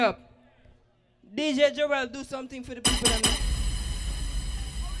DJ Joel, do something for the people.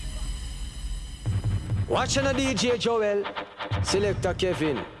 Watching a DJ Joel, Selector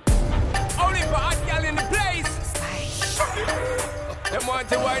Kevin. Only for hot girl in the place. Them want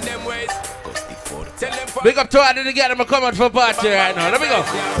to wind them ways. Big up to her to get them coming for party right now. Let me go.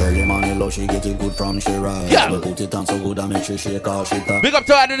 Early morning love, she get it good from she rise. Yeah. We put it on so good I make she shake out she top. Big up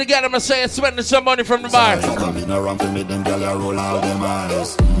to her to get them say spending some money from the bar. Coming around to make them gyal roll out them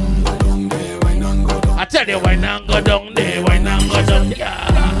eyes. I tell you, why not go down there? Why not go down there?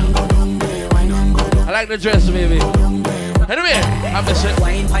 I like the dress, baby. Anyway, I'm just saying.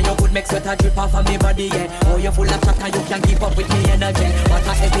 Wine for your good make sweat a drip off of me body, yeah. Oh, you're full of chatter, you can keep up with me energy. What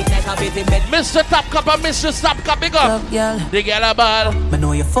a epic night, a busy bed. Mr. Top Cup and Mr. Stop Cup, big up. The girl a ball. I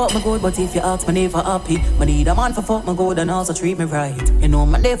know you fuck me good, but if you ask me never happy. I need a man for fuck me good and also treat me right. You know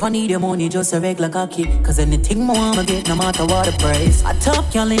my never need your money, just a regular cocky. Cause anything more I'ma get, no matter what the price. I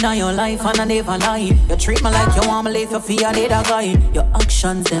top girl in your life and I never lie. You treat me like you want me live, you feel I need a guy. Your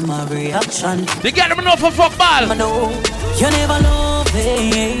actions, them a reaction. The girl them know for football. I know you never love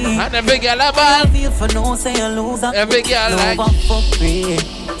me. And every girl a ball. Feel for no say a loser. Every girl like. For free.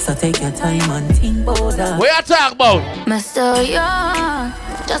 So take your time and think about that. What you talk about? Me still young,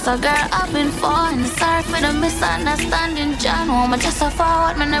 just a girl I've been falling. Sorry for the misunderstanding, John. Oh, me just a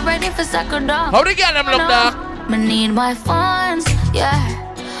forward, me not ready for second down. How the girl them look now? Me need my funds, yeah.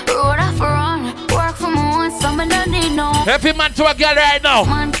 Road off run, work for my own, so me don't need no. Every man to a girl right now.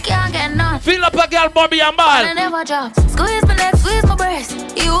 Man can't get none. Feel up a girl, Bobby and ball. I never drop. Squeeze my neck, squeeze my breast.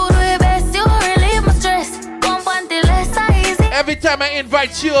 You do your best, you relieve my stress. Come on, the less easy. Every time I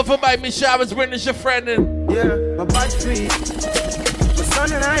invite you over by Michelle, I was bringing your friend in. Yeah, my bad free. My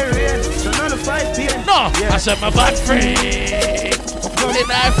son and I rain, so none of 5 p.m. No, yeah. I said my bad free. In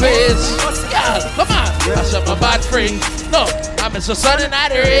our face. Yeah, come on. Yeah. I said my bad free. No, I'm Mr. Sunday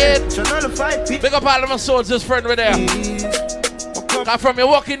night rain. So none of 5 p.m. Big up all of my soldiers, friend with there. Cause from you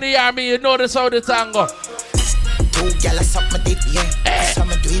walk in the army, you know this how the tango. Two gyal suck my dick, yeah. Suck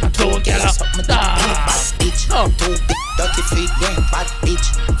my dick. Two gyal suck my dick, bad bitch. Two big dirty feet, yeah. Bad bitch.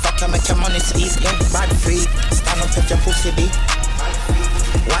 Fuck you, make your money squeeze, yeah. Bad free. Stand up if your pussy big.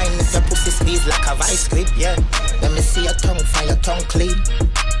 Wine if your pussy squeeze like a vice grip, yeah. Let me see your tongue, find your tongue clean.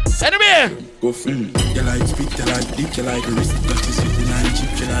 Enemy! Go free. You like spit, you like dick, you like wrist. Got you sitting and chip,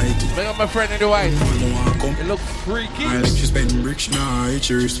 you like it. Bring up my friend in the white. It look freaky. I like you spend bricks, now it's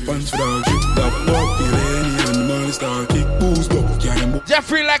your response for that shit. That walk, the lady and the money star kick, boost up, yeah.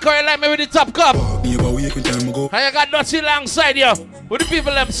 Jeffrey, like how you like me with the top cup. Be about week with time ago. And you got Dutty alongside you. What do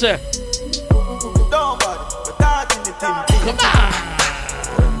people them say? Come on.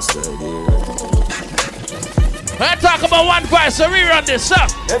 I talk about one voice, so we run this, sir.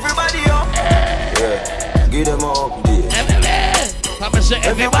 Everybody up. Yeah. Give them up. I'm say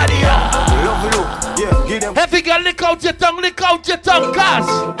everybody up. Yeah, give them. Heavy girl, lick out your tongue, cuz.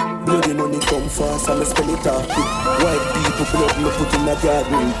 Bloody money come fast, I'ma spell it off quick. White people blood me put in a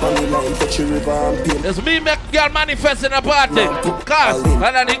garden. Panny line touch a river and pin. It's me make girl manifest in a party. Cuz,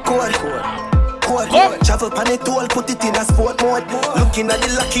 and then it travel pan it all, put it in a sport mode. Looking at the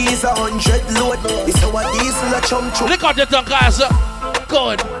lucky is 100 load. It's our diesel a chum chum. Lick out your tongue, cuz.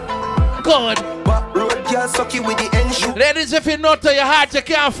 Good. Road girl suck it with the engine. Ladies, if you know to your heart, you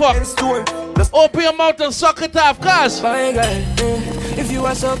can't fuck. Open your mouth and suck it off, cuz. My girl, if you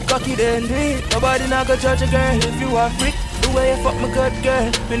are so cocky, then do it. Nobody not go judge a girl if you are freak. The way you fuck my good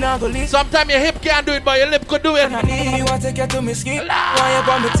girl, me not go leave. Sometimes your hip can't do it, but your lip could do it. I need me, want to take you to me skin. Why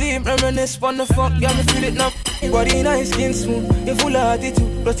you on my team, reminisce on the fuck. Yeah, me feel it now. Body nice, skin smooth. You full of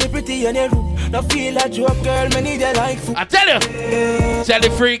attitude, plus you pretty and you rude. Now feel like you up, girl, me need you like food. I tell you, tell the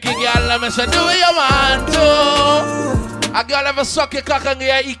freaky girl, let me say, do what you want to. A girl ever suck your cock and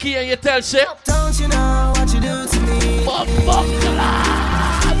get icky and you tell shit. Don't you know what you do to me? Fuck,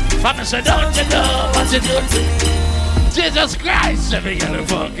 I'm say, don't you know what you do to me? Jesus Christ, every yellow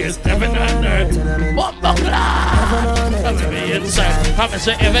fuck is stepping on earth. Bumbo clap. I'm inside. I'm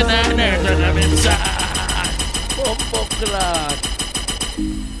say, even on earth, and I'm inside. Bumbo clap.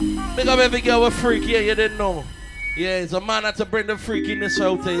 Big up every girl with freak, yeah, you didn't know. Yeah, it's a man that to bring the freakiness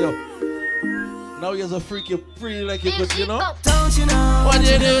out to you. Now you're a freak, you're free like you could, you know? Don't you know what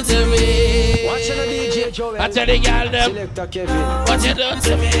you do to me? Watching a DJ Joel. I tell the girl them. Selector Kevin. What you do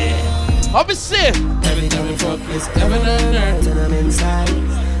to me? How be say? Every time we fuck is heaven on earth when I'm inside.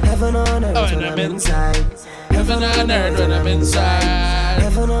 Heaven on earth when I'm inside. Heaven on earth when I'm inside.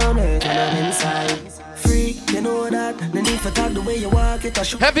 Heaven on earth when I'm inside. Free, you know that. No need for talk the way you walk it.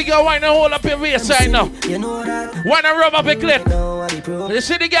 Heavy girl, why not hold up your waist right now? You know that. Why not rub up your clit? You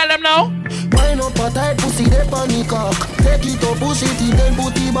see the girl them now? Wine up a tight pussy, they panic cock. Take it up, push it in, then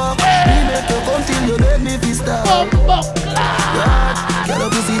put it back. We make you come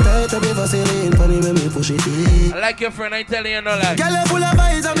she did. I like your friend, I tell you no like. Girl, you full of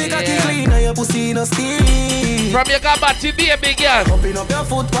vibes and make a kick clean and your pussy no steam. From your kabati, be a big girl. Open up your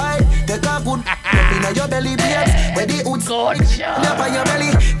foot wide, take a good up in your belly, babes. Where the hood turn up on your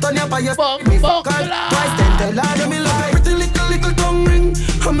belly, turn up on your me fuck her twice, then tell her me love her. Pretty little tongue ring,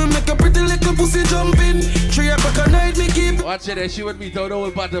 I'ma make a pretty little pussy jump in. 3 o'clock at night, me keep. Watch it, she would meet out the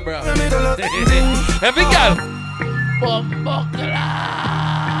whole butter, bro. Every girl.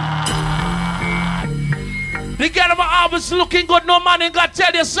 The girl of my arms looking good, no man ain't got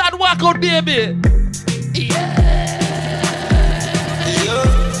tell you, sad walk out, baby.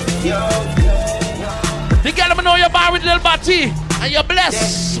 The girl of know you're married, little body, and you're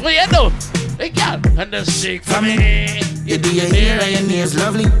blessed. What you do? The girl, and then shake for me. You do your hair and your nails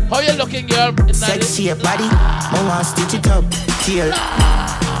lovely. How you looking, girl? Sexy your body. I want to stitch it up. Teal.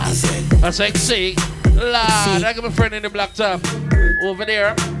 I'm sexy. Lord, I got my friend in the black top. Over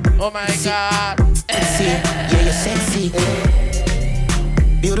there. Oh my God. Sexy. Yeah, you're sexy.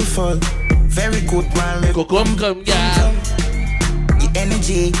 Beautiful. Very good, man. Come, girl. Your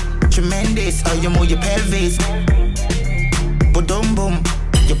energy. Tremendous. How you move your pelvis. Boom, boom.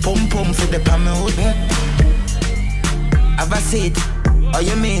 Your pum pum for the palm hood. Have I said? How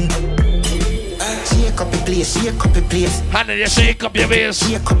you mean? Shake up your place, shake up your place. And then you shake up your waist.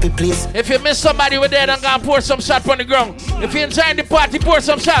 Shake up your place. If you miss somebody with there, then go and pour some shot on the ground. If you enjoy the party, pour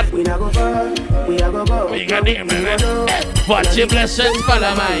some shot. We not go far, we not go far. We got them, but your blessings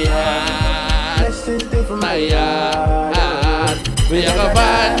follow my heart. My heart. We are go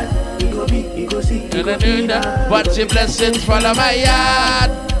far. We go big, we go see. But your blessings follow my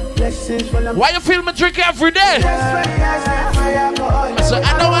heart. Why you feel me drink every day? So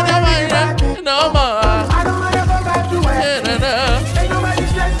I don't want to mind no more. I don't want to go back to where ain't nobody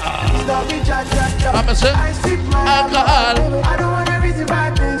stressed. I'm a sip alcohol. I don't want to visit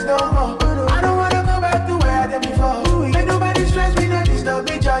bad things no more. I don't want to go back to where I did before. Ain't nobody stressed me, not disturb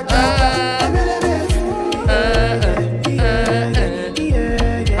me, judge.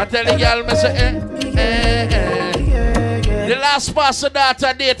 I tell the girl, me say, the last pastor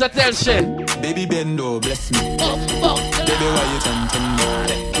daughter date I tell she. Baby Bendo, bless me. Baby, why you tempting me?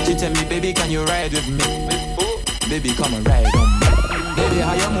 She tell me, baby, can you ride with me? Baby, come and ride on me. Baby,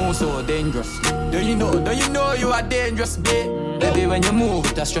 how you move so dangerous? Don't you know you are dangerous, babe? Baby, when you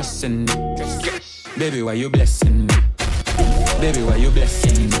move, it's stressing me. Baby, why you blessing me? Baby, why you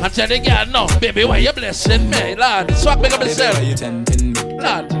blessing me? I tell the girl, no, baby, why you blessing me? Lord, swag me up myself. Baby, why you tempting me?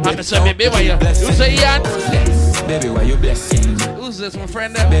 Lord, I'm saying, baby, why you say, Ian? Baby, why you blessing me? Who's this, my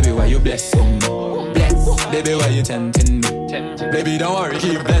friend? Baby, why you blessing me? Baby, why you tempting me? Baby, don't worry,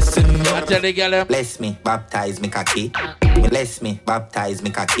 keep blessing me. I tell the girl, bless me, baptize me, kaki. Bless me, baptize me,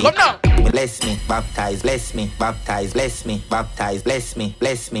 kaki. Come now. Bless me, baptize, bless me, baptize, bless me, baptize, bless me,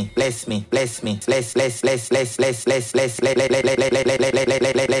 bless me, bless me, bless me, bless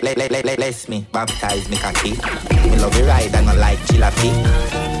me, baptize me, kaki. Me love you ride and I like chillapi.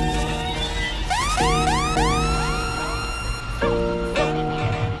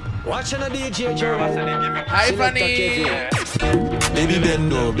 Watching a DJ Joe. Hi, funny. Baby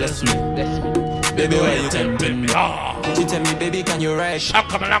Bendo, bless me. Baby, why you tempting me? She tell me, baby, can you ride?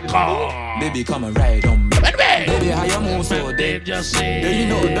 Baby, come and ride on me. Baby, how you move so dangerous?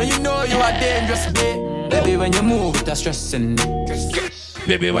 Don't you know you are dangerous, babe? Baby, when you move, it's stressing me.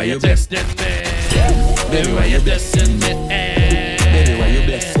 Baby, why you testing me? Baby, why you testing me? Baby, why you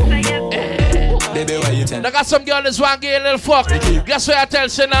blessing me? Baby, why you tempting me? I got some girls who want to get a little fuck. Guess what I tell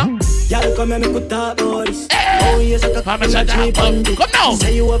you now? Y'all come and make a talk about this. Oh, yes, I come now.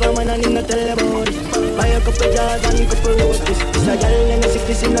 Say you have a man and him not tell about it. Buy a couple jars and a couple roses. This a girl and a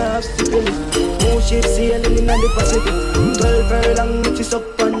sickness in a obstacle. More ship sailing in the Pacific. 12 furlong, which is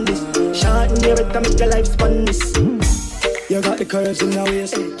up on this. Short in the red to make your life span this. You got the curves in the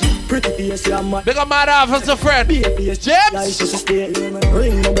waist. Pretty face, you're mad. Big up my officer friend. James.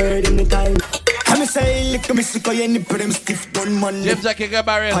 Ring the bird in the time. I'm say, look at me, sick of you, put them stiff bun man. James, I can't get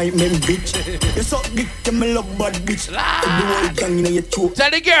barrel. I mean, bitch. You so big, you me love bad bitch. The whole gang in your throat.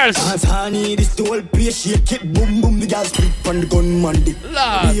 Tell the girls. Dance honey, this the whole place, shake it, boom, boom. The girls split on the gun, man.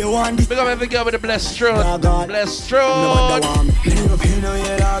 Lord. You want this? Big up every girl with a blessed throat. Blessed throat. No up here, no,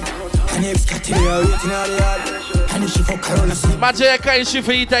 yeah, dog. And it's cutting me out, waiting out the yard. And she fuck around and see. Imagine kind she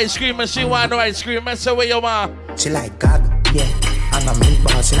for eat ice cream and she want no ice cream. I say, where you want? She like God, yeah. And I'm in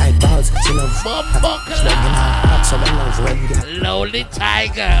balls, she like balls. She love she love not so love when you Lonely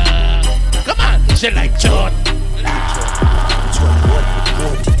tiger. Come on, she like John.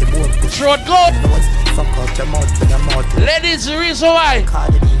 Throat good. Fuck out your mouth with your mouth. Ladies, the reason why.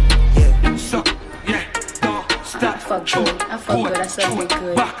 So, yeah, don't stop. fuck good. I fuck good. I suck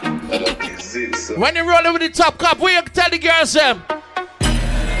good. When you roll with the top cup, what you tell the girls them?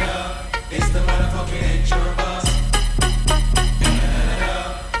 It's the motherfucking intro bus.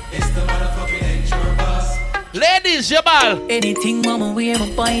 It's the motherfucking intro bus. Ladies, your ball. Anything mama wear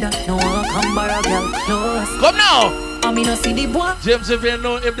my bite. No one come borrow girl clothes. Come now. I mean, no see the boy. James, if they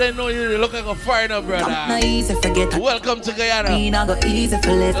know you, they look like a foreigner, brother. Not easy forget. Welcome to Guyana. Me not go easy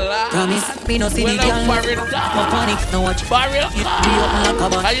for left. Promise me no see the girl. My panic, no watch. Barrier. Be open like a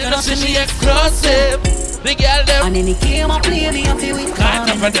box. I used to see she exclusive. The girl them. And then he came and play me up here with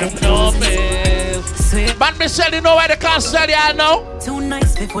can't for them no face. Man, Michelle, you know why they can't sell you now? Too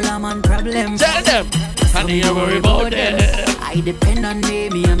nice people, I'm on problem. Tell them. And you worry about them. I depend on me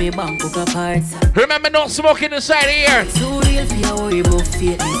and me bank book apart. Remember, no smoking inside here. Too real for your worry about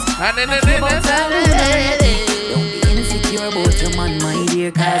fitness. And then don't be insecure about your man, my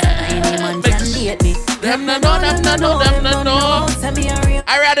dear, cause any man can date me. Them no.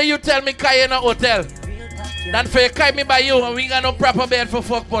 I'd rather you tell me Kai in a hotel than for you Kai me by you and we got no proper bed for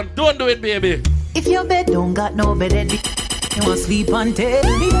fuck fun. Don't do it, baby. If your bed don't got no bed, you want sleep and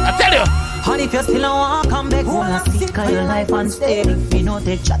tell me. I tell you. Honey, if you still don't want to come back, wanna stick on your life unsteady. Me no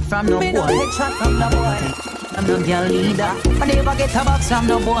take chat from no boy. I'm no girl leader. I never get a box from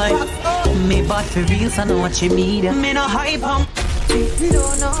no boy. Me bad for real, so know what you need. Me no hype on.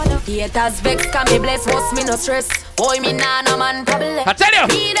 Haters vex, can me bless, what's me no stress. Boy, me nah no man problem. I tell you.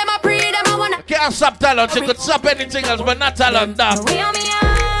 Me them a pre, them a wanna. Can't stop talent, you could stop anything else, but not talent, dog.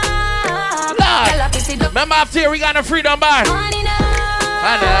 Remember after here, we got a freedom bar.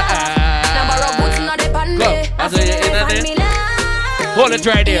 Hold it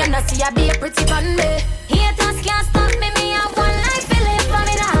right there.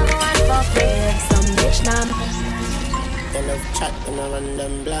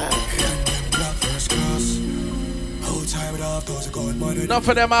 Enough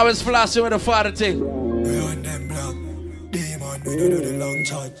of them always flossing with the father thing.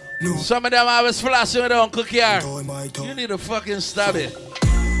 Some of them always flossing with the Uncle Kiar. You need to fucking stop it.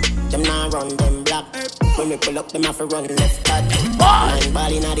 Them now run them black. When we pull up, them have to run left back. Nine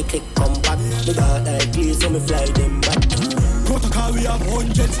ball in the click, come back. The dark like please, so me fly them back. Protocol, we have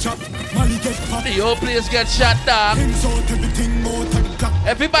 100 chop. Molly get pop. The whole place get shot down.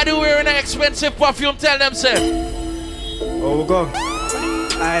 Everybody wearing an expensive perfume, tell them, say. Oh, we go.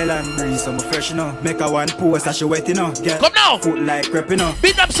 Island breeze, so I'm fresh, you know. Make a one post, as she wet, you know. Get come now. Foot like crepe, you know.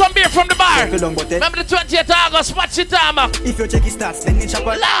 Beat up some beer from the bar. Remember the 20th of August, watch it, if you check his stats, then you chop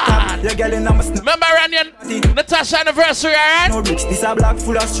a lot. Your girl in a must. Remember Ranian, Natasha anniversary, alright? No bricks, this a black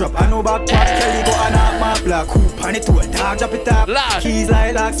full of strap. I know back part, Kelly go and out my black. Hoop on it to a dog, drop it up. Keys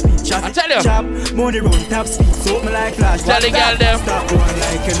like speed, chat. I tell you. Chop, money run top speed, so me like flash. Tell the girl them. Stop going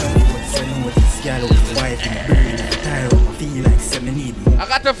like you know. This girl with the wife in the bird, tired, I feel like 7 need. I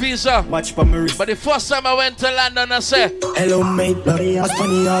got a visa. Watch for my wrist. But the first time I went to London, I said, hello, mate, bloody ass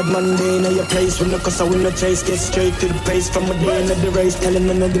funny hard Monday. Now your place when the cause I win the chase. Get straight to the place from a day into the race. Telling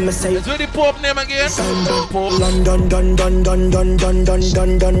them nothing to say. It's with the Pope name again. London, dun.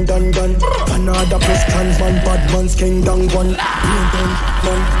 Another press trans man, bad man's king, dang one.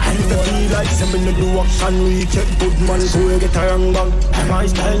 And if you feel like something to do action, we check good man, so we get a young bang. My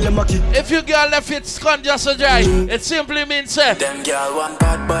style, them a kick. If you girl left it scone just a dry, it simply means say. Them girl want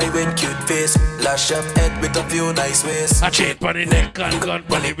bad boy with cute face. Lash up head with a few nice ways. I chain on the neck and gun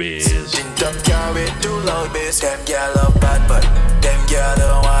on the base. Tint up car with too loud bass. Them girl love bad boy. Them girl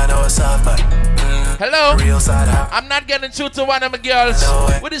don't want no soft boy. Hello? I'm not getting through to one of my girls.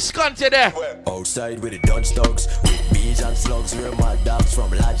 With this cunt there. Outside with the Dutch dogs, with bees and slugs, we're mad dogs from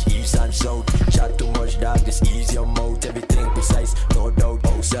large east and south. Chat too much dog, just ease your mouth, everything precise, no doubt.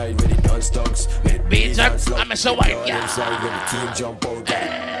 Outside with the Dutch dogs, with bees and slugs, I'm so white, yeah. Inside with the team jump out.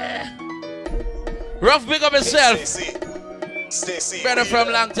 Rough, big up yourself. Better from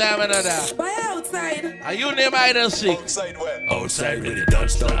long time another. Why outside? Are you name I don't see? Outside with the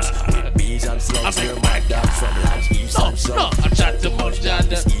Dutch dogs, with bees and slugs, we're mad dogs from large east and south. No, I chat too much, John.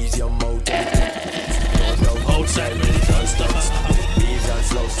 Just ease your mouth, outside with the Dutch dogs, with bees and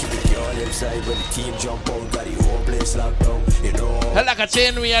slugs, keep it all inside when the team jump out, got the whole place locked down, you know. Hell like a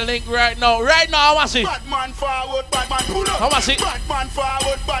chain we are link right now. Right now, I want to see. Batman forward, Batman pull up. I want to see. Batman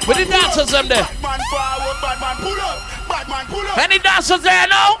forward, Batman with the dancers them there. Batman forward, Batman pull up. Batman pull up. Any dancers there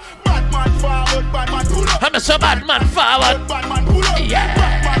now? Batman forward, Batman pull up. I'm a so Batman forward. Batman pull up. Yeah.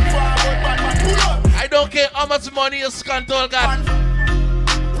 Batman forward, Batman pull up. I don't care how much money you scunt all got.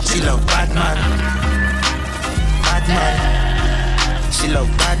 She love Batman. Batman. She love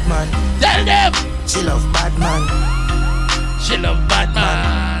Batman. Tell them. She love Batman. She love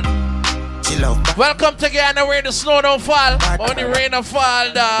Batman. She love Welcome to Guyana where the snow don't fall. Only rain don't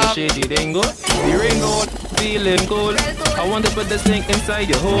fall, dog. Shady dingo. The rain gold, feeling cold. I want to put this thing inside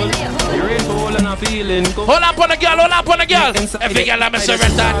your hole. The rain hole and I'm feeling cold. Hold up on the girl, hold up on the girl. Every girl I'm a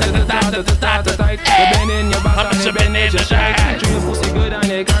servant. Bend in your back and you bend in your shine. Treat your pussy good and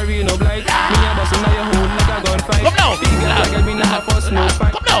you carry no blight. Me a bust in your hole like a gunfight. Come now. Big girl like me never fuss no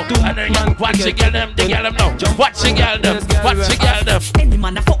fight. Come now. Watch the girl them, the girl them now. Watch the girl them, watch the girl them. Any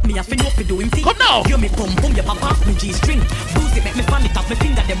man a fuck me, I fin up to do him thing. Come now. Hear me pum pum, you pop off me G-string. Boost it, make me fan it off, me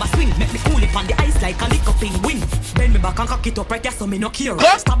finger them a swing. Make me cool it on the ice like a lick up penguin. Bend me back and cock it up right there so me no care.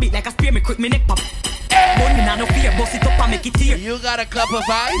 Stab it like a spear, me quick me neck pop. Bun me nah no fear, bust it up and make it tear. You got a cup of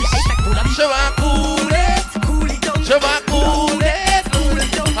ice? Show I cool it, cool it down. Show I cool it, cool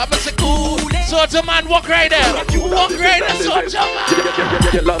it down. I'm a cool it. Soldier man, walk right there. Walk right there, soldier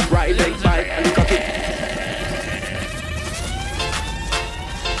man. You love riding bike and cock it.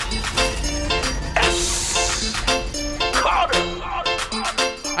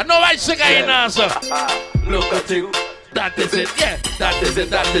 I know I sing in answer. Look at you. That is it, yeah. That is it,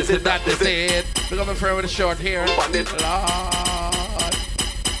 that is it, that is it. Look at my friend with a short hair. Lord.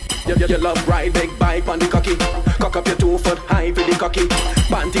 You love ride big bike on the cocky. Cock up your 2 foot high for the cocky.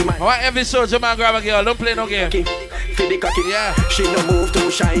 Panty man. I want every soldier man grab a girl. Don't play no game. For the cocky. Yeah. She no move too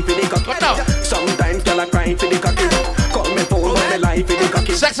shy for the cocky. Come now. Sometimes girl I cry for the cocky. Call me phone when me lie for the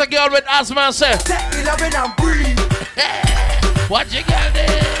cocky. Sex a girl with asthma and say. Take the loving and breathe. What you girl do?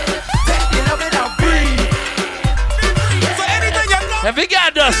 Take the loving and breathe. So anything you know. Every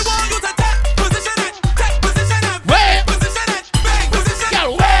girl does. We want you to take position it. Wait. Position it. Bang position it.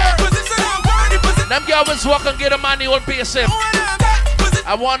 Girl, where? Position it. Wordy position. Them girls was walk and get a man the old PSM.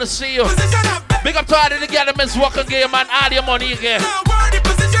 I want to see you. Big up to all the girls that walk and get a man all your money again.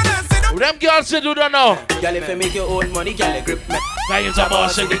 Them girls say do don't know. Girl, if you make your own money, girl, you grip me. Now you're a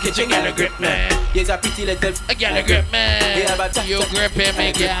boss in the kitchen, girl, you grip me. You're a pretty little girl, you grip me. You gripping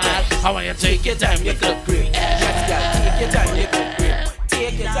me, girl. I want you to take your time, you could grip. Take your time, you could grip.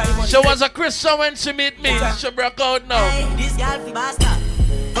 Take your time. She was a Christian when she meet me. She broke out now. This girl fi bastard.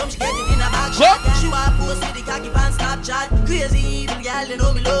 Come she get it in a back shot. She want post with the cocky pants Snapchat. Crazy evil girl, you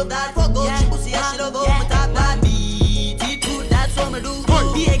know me love that. Fuck out she pussy and she love how me talk that. Beat it good, that's what me do.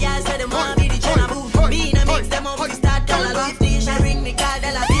 Be a girl say them want be the Jenna boo. Me na mix them up, we start dollar. If she ring me call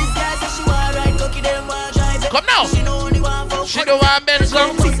dollar. This girl say she want ride cocky, them want drive. Come now. She know only want fuck. She don't want Benz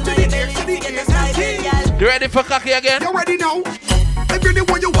now. You ready for cocky again? You ready now? Every day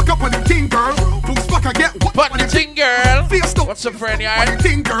when you walk up on the thing, girl. Folks back and get what? Put the thing, girl. What's up, friend, yard? On the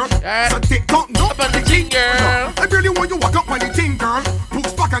thing, girl. So take top no. Up on the thing, girl. Every day when you walk up on the thing, girl.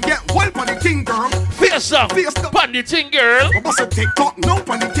 Folks back and get what on the thing, girl. Face up. Put the thing, girl. So take top no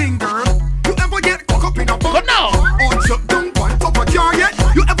on the thing, girl. You ever get cock up in a bar? Come now. Or shut down on top of car yet?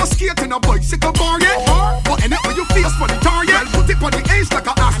 You ever skate in a bicycle bar yet? But in it when you face for the target, put it on the edge like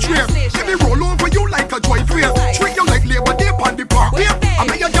a ashtray. Let me roll over you like a joy train. Treat you like labor day on the park. I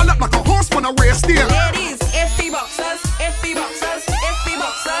make you gallop like a horse on a race day. Ladies, FD boxers, FD boxers, FD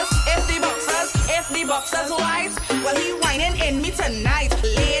boxers, FD boxers, FD boxers white. Well, he whining in me tonight.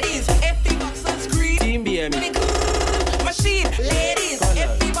 Ladies, FD boxers green. Team BME. Machine. Ladies,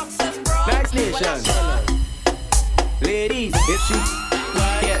 FD boxers brown. Back Nation. Ladies, if she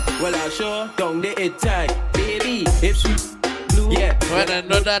yeah, well I'll show down the it tight. Baby, if she blue, yeah, when I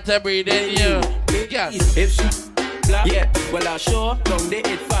know that I breathe in you. Yeah, if she black, yeah, well I'll show down the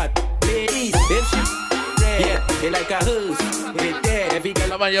it fat. Ladies, if she red, yeah, it like a hose. It there, every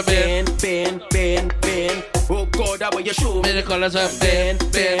girl on your bend. Oh God, that way you show me the colors of bend.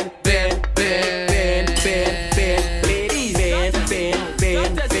 Ladies, bend.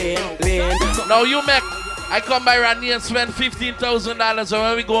 Now you make. I come by Randy and spend $15,000. So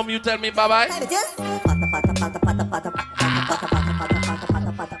when we go home, you tell me bye-bye.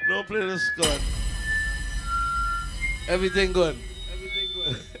 Don't play this gun. Everything good.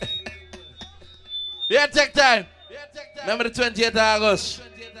 Yeah, take time. Remember the 28th of August.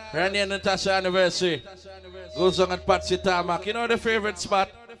 Randy and Natasha anniversary. Goes on at Patsy Tarmac. You know the favorite spot?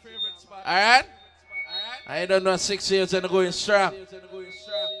 Alright? I don't know, 6 years and going strong.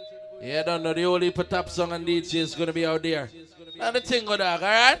 Yeah, I don't know, the only top song and DJ is going to be out there. Now the thing go dog,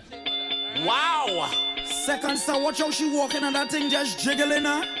 alright? Wow! Second star, watch how she walking and that thing just jiggling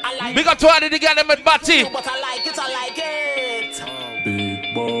her. Big up to all the girl them with Batty. But I like it.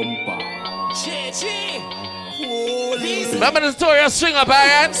 Big bumper. Remember the story of String Up,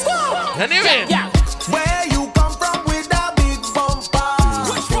 alright? Anyway. Yeah. Where you come from with a big bumper?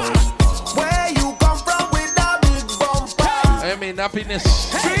 Where you come from with a big bumper? I mean, happiness.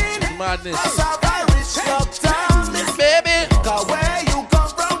 Madness. Baby, where you come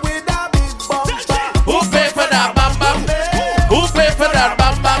from with a big bumper?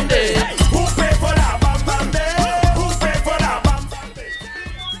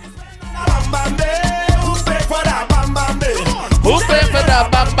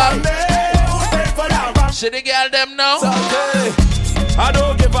 bang, bang. See the girl them now? I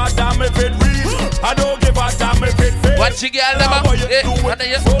don't give a damn if it real. I don't give a damn if it fake. Watch the girl them up. What are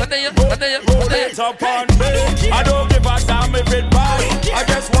you? I don't give a damn if it bad. I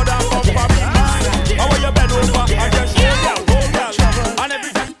just wanna fuck for me man. How are you bend over? I just go down. And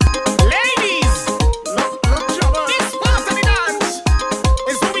everything. Ladies, this part of the dance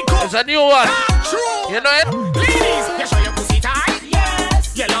is what we call. It's a new one. You know it? Ladies, you show your pussy tight.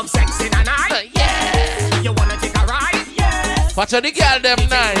 Yes. You love sex in a night. Yes. You wanna take a ride. Yes. Watch the girl them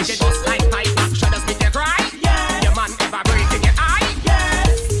nice. Just like pipe, shut us make you cry. Yes. Your man ever break in your eye.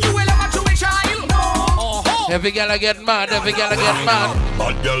 Yes. You will have a true child. No. Every girl I get mad, every girl I get mad.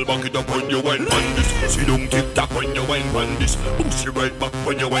 Bad girl back it up when you wine on this. She don't tick tock when you wine on this. Push you right back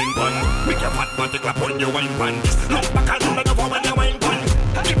when you wine on. Make your fat body clap when you wine on this. Look back and look over when you wine on.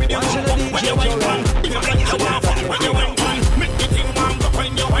 Give me the bump when you wine on. Give me the bump when you wine on. Make me think man go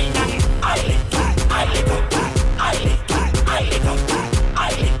when you wine on. I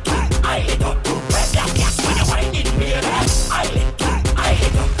lick up. Press that gas when you wine in me. I lick up.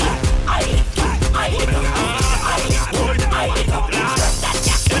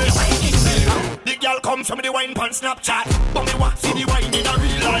 The girl comes from the wine pan Snapchat, but me want see the wine in a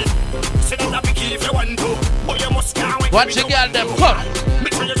real life. Say that a picky if you want to, but you must can't wait. Watch the girl them come.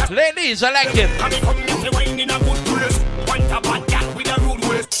 Ladies, I like it. Come if the wine in a good place. Want a bad girl with a rude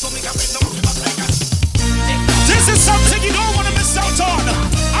waist, so me can bend down to back like that. This is something you don't want to miss out on.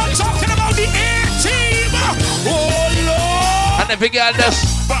 I'm talking about the A-Team. Oh Lord. And every girl does.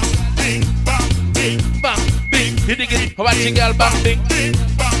 Bang, bing, bang, bing, bang, bing. You dig it? Watch the girl bang, bing, bing,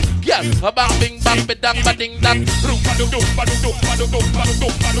 bang. Girl, a bang, bing, bang, be dang, ba ding, dang.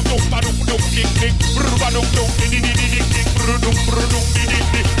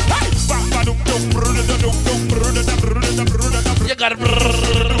 You got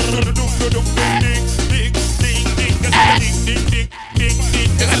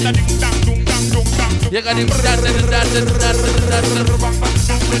You got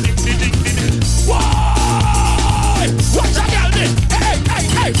What's a girl ding?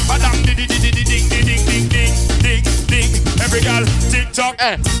 Hey, madam, ding. Every girl, tick-tock,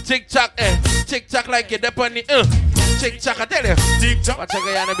 tick-tock like you dip on the tick-tock, I tell you. Tick-tock. Watch out,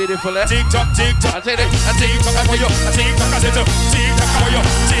 Guyana beautiful, eh? Tick-tock. I tell you, tick-tock, how are you? Tick-tock, I said, tick-tock, how are you?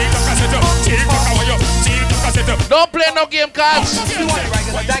 Tick-tock, I said, tick-tock, how are you? Tick-tock, I said. Don't play no game cards. She want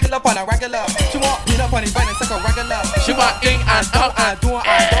regular, dagging up on a regular. She want me up on the band and suck a regular. She want in and out and do and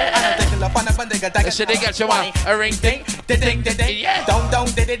dagging up on a band, she want a ring ding, ding, yeah. Down,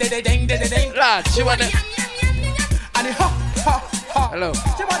 ding. Lad, she want it. And it ha. Hello.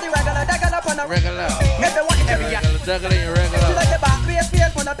 She want the regular, dagging up on a regular. Everyone, every girl. Dagging regular. She like the back,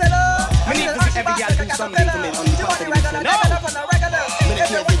 face on a pillow. We need to see every girl do something for me on the top of the beat. No!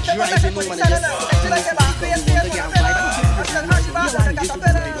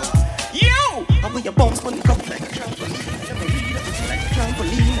 You! I'm with your bones on the cup like a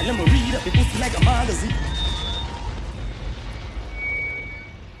trampoline. And let me read up your pussy like a magazine.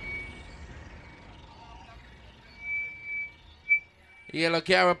 Yellow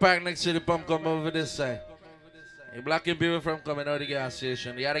car park next to the pump, come over this side. You blocking people from coming out of the gas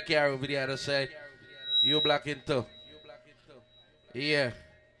station. The other car over the other side. You blocking too. Yeah.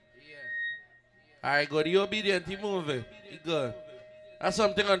 Alright, good. You obedient, you moving. You good. That's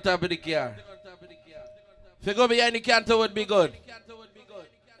something on top of the car. If you go behind the counter, would be good.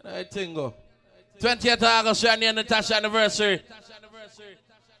 I think go. 20th of August, Randy and Natasha anniversary.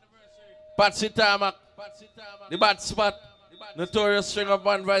 Patsy Tarmac. The bad spot. Notorious string of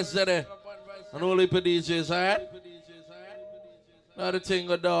one vice there. And only for DJs, alright? Now the thing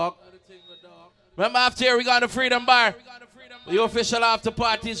go dog. Remember after here we got the Freedom Bar. The official after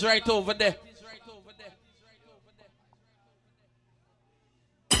party is right over there.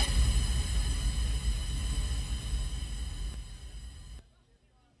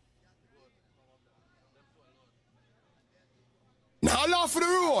 Now laugh for the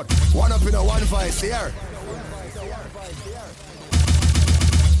road. One up in a one vice here.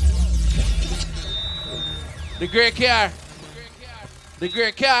 The great car. The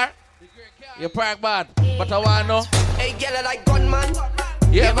great car. You park bad. But I want to know. Hey, girl, I like gunman.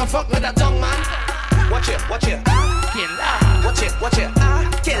 You ever fuck with a tongue man? Watch it. Killer. Watch it.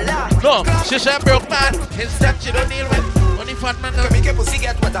 Killer. No, she said broke man. Instead she don't deal with only fat man. Can make your pussy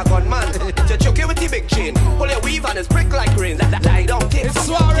get with a gunman. To choke you with the big chain. Pull your weave and it's brick like rain. Lie down, take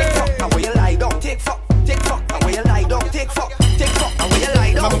fuck. Take fuck. And where you lie down, take fuck. Take fuck. And where you lie down, take fuck. Take fuck. And where you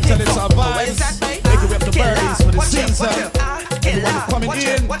lie down, take fuck. Make it up the birdies for the season. Everybody coming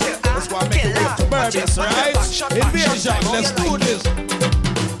in. That's why I make it up the birdies, right? Invasion, let's do this.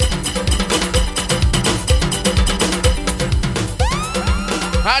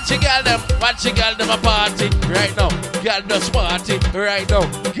 Watch your girl them a party right now. Girl just party right now.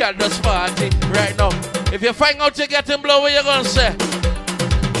 Girl just party right now. If you find out you're getting blow, what you gonna say?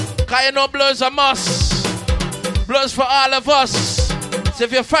 Cause you know blow is a must. Blow is for all of us. So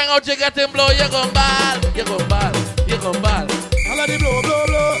if you find out you're getting blow, you're gonna ball. You're gonna ball. You're gonna ball. Holla the blow, blow,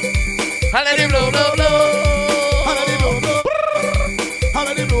 blow. Holla the blow, blow, blow. Holla the blow, blow.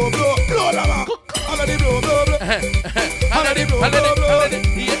 Holla the blow, blow. Blow la ma. Holla the blow, blow, blow. Holla the blow, blow, blow.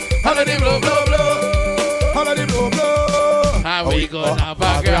 Holla the blow, blow, blow. Holla the blow, blow. And we gonna have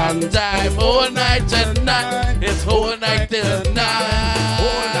a grand time all night tonight. It's whole night tonight.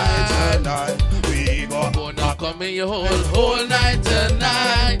 Whole night tonight. We gonna come in your whole night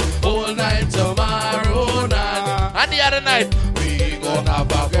tonight. Whole night tomorrow night. And the other night, we gonna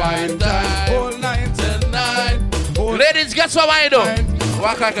have a fine time. Whole night tonight. Ladies, guess what I do?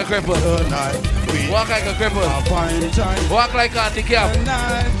 Walk like a cripple. Walk like a cripple. Walk like a handicap.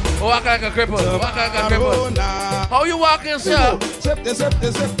 Walk like a cripple. Walk like a cripple. How you walking, sir?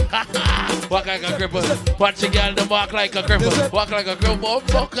 Walk like a cripple. Watch a girl them walk like a cripple. Walk like a cripple. Oh,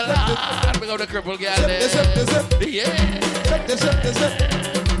 fuck a lot. Bring out the cripple girl there. Yeah.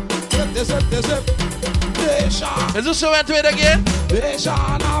 Is this so into it again?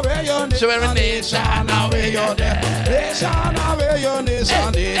 Nation away your nation. Nation away your there. Nation away your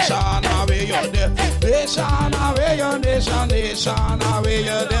nation. Nation away your there. Nation away your nation. Nation away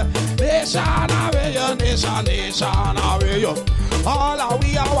your there. Nation away your nation. Nation away your. All are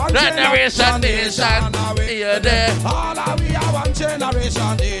we are one generation. Nation away your there. All are we are one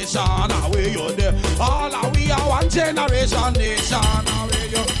generation. Nation away your there. All are we are one generation. Nation away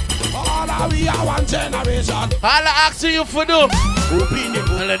your. All are we are one generation. All I ask you for do. Open the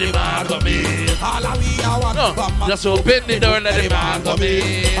door, let the man come in. All are we are one. No, just open the door, let the man come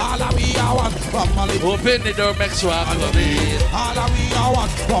in. All are we are one. Open the door, make sure I come in. All are we are one.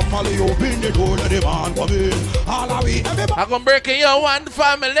 Family, open the door, let the man come in. All are we. Everybody. I'm gonna break in your one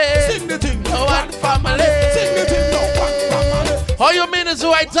family. Sing the thing. Your one family. Sing the thing. No one family. How you mean is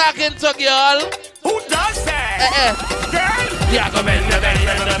who I talking to, girl? Who does that? Girl. Yeah, come in, bend.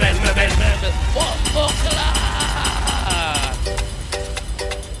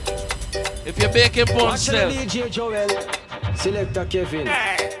 If you're baking bone still. DJ Joel, Selector Kevin.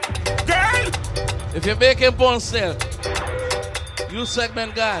 Girl. If you're baking bone still. You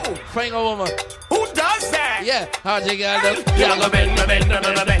segment guy. Find a woman. Who does that? Yeah. How'd you get them? Yeah, go bend.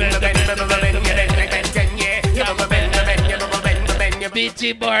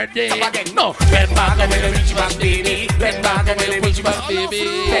 BT birthday. No. Bend back and when you reach back, baby. Bend back and when you push back, baby.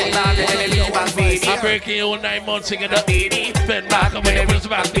 Bend back and when you reach back, baby. I'm breaking you 9 months together, baby. Bend back and when you push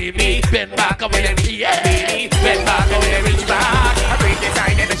back, baby. Bend back and when you reach back, baby. Bend back and when you reach back. I break the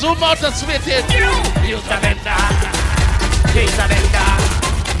sign and zoom out and spit it. Use the bender. Use the bender.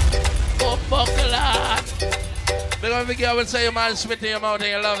 Oh, fuck a lot. Because if you will say your man spit in your mouth and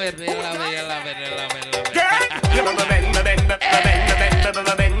you love it. You love it, you love it, you love it, you love it.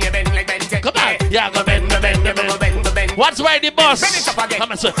 Come on, yeah, go bend. What's why the boss?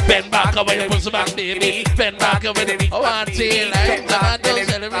 Come and say, bend back away, push back, baby. Bend back away, oh, until like tomatoes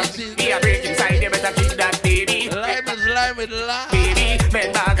and everything. Be a break inside, you better keep that, baby. Lime is lime with lime. Baby,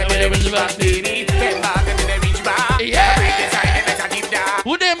 bend back away, push back, baby. Bend back away, reach back. Yeah. Break inside, you better keep that.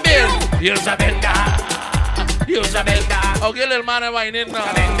 Who them build? Use a bender. Use a bender. Okay, little man, I'm whining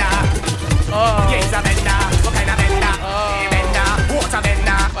now. Oh. Yes, a bender. What kind of bender? Oh. Bender. Water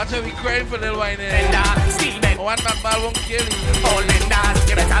bender. Watch out, we crying for little whining. Bender. Steel bender. One man ball won't kill you. All benders,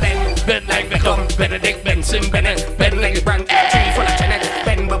 you better bend. Bend like Beckham. Benedict Benson. Bend like Brandt. Tree full of Janet.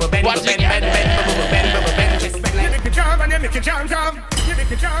 Bend, bend. Watch it, bend. Just bend like. You make a jump and you make a jump. You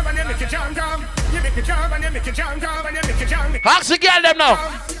make a jump and you make a jump. You make a jump and you make a jump. And you make a jump. How's the girl them now?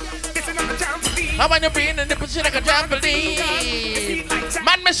 How when you being in the position like a trampoline?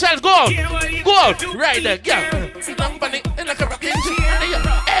 Man, myself, go out, right there, yeah. Somebody in like a rocking chair,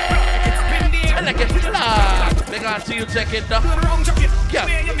 I like it flat. They can't see you check it down. Yeah,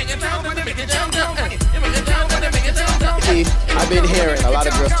 you make it down, you make it down, you make it down, you make it down. I've been hearing a lot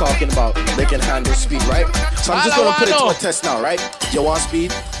of girls talking about they can handle speed, right? So I'm just gonna put it to a test now, right? You want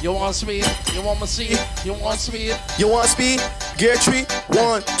speed? You want speed? You want my seat? You want speed? You want speed? Gear 3,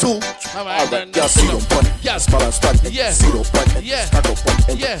 1, 2. All right, y'all see them button. Yeah, yeah, see them button. Yeah,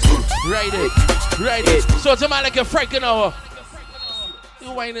 yeah. Right it. So it's a man like a freaking hour.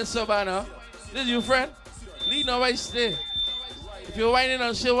 You whining Savannah? This is your friend? Leave no way stay. If you're whining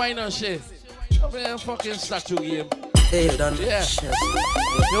on shit, whine on shit. Over there, fucking statue game. Hey, done. Yeah.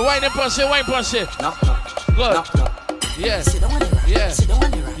 You're whining on shit, whine on shit. No. Good. Yeah. Sit down on the right. Yeah. Sit down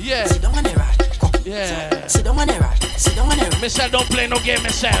on the right. Yeah. Sit down on the right. Yeah. Sit down on the right. Sit down on the right. Michelle, don't play no game,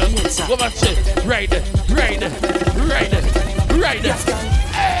 Michelle. Go back to it. Right there.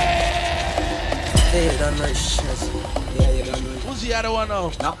 Hey, you don't know shit. Yeah, you don't know. Who's the other one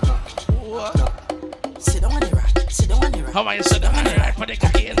now? No. What? Sit down on the rack. Sit down on the rack. How are you sit down on the rack? Put the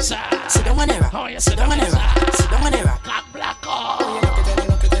cocky inside. Sit down on the rack. How are you sit down on the rack? Sit down on the rack. Cock black off.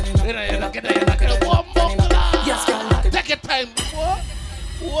 You look at it. One more. Yes, girl. Take your time.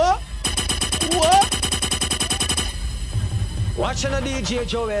 What? Watching a DJ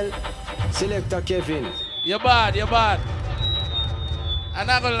Joel, Selector Kevin. You're bad. I'm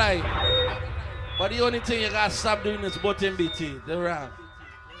not gonna lie. But the only thing you gotta stop doing is button BT. They're wrong.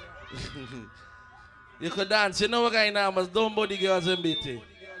 You could dance. You know what guy now must don't body girls in BT.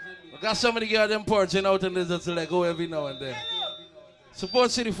 I got some of the girls in porching out and they just like go every now and then. Support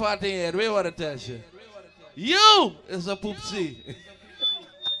City 14 head. Where want to tell you? You is a poopsie.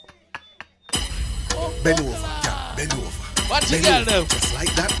 Bend over, yeah, bend over. What you got them? Just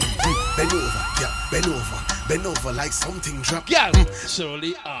like that. Bend over, yeah, bend over. Bend over like something drop. Girl,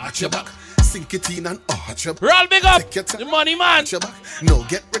 slowly arch your back. Sink it in and arch your back. Roll big up, the money man. Your back. No,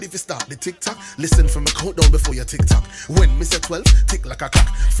 get ready to start the tick-tock. Listen from the countdown before your tick-tock. When me say 12, tick like a clock.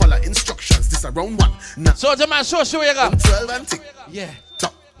 Follow instructions, this a round one. Now, so the man, show you got 12 and tick. Yeah.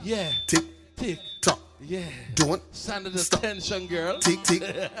 Top. Yeah. Tick. Top. Yeah. Don't stand at attention, girl. Tick, tick.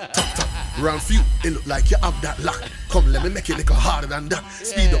 Top. Round few, it look like you have that lock. Come, let me make it little harder than that.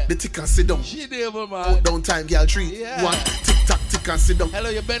 Speed up the tick and sit down. She devil, man. Hold down time, girl, 3, 1. Tick, tock, tick and sit down. Hello,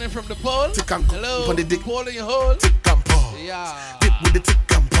 you're bending from the pole? Tick and go. Hello, on the dick. pole in your hole? Tick and paw. Yeah. Dip with the tick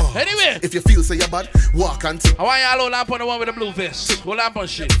and paw. Anyway. If you feel say you're bad, walk and tick. I want y'all hold up on the one with the blue vest. Hold up on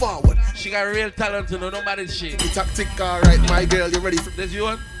shit. Forward. She got real talent to know nobody's shit. Tick, alright, my girl, you ready for this? You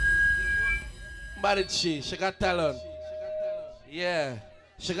one? Nobody's shit. She got talent. Yeah.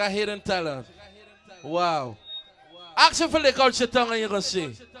 She got hidden talent. Wow. Ask her for the out your tongue and you're going to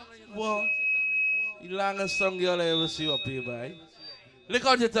see. What? The longest tongue you'll ever see up here, boy. Look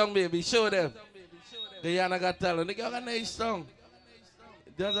out your tongue, baby. Show them. Guyana got talent. They got a nice tongue.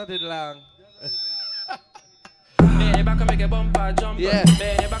 It doesn't it long. Yeah.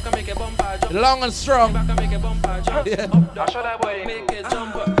 Long and strong. Yeah.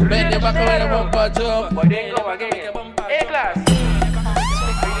 Bend your back and make a bumper jump. A-class.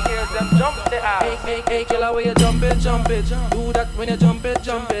 Hey, killer, when you jump it. Do that when you jump it.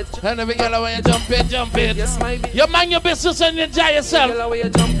 And every girl when you jump it. Yes, my baby. You mind your business and enjoy yourself. Killer, when you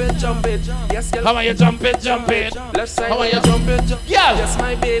jump it. Yes, girl. How are you jump it? Left side, how are you jump it? Yeah. Yes,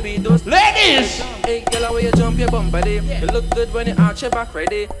 my baby. Those ladies. Hey, killer, when you jump your bumper day. You look good when you arch your back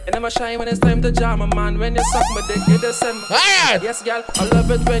ready. You never shine when it's time to jam a man. When you suck my dick, you just send. Alright. Yes, girl, I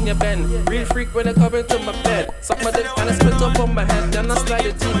love it when you bend. Real freak when you come into my bed. Suck my dick and I split up on my head. Then I slide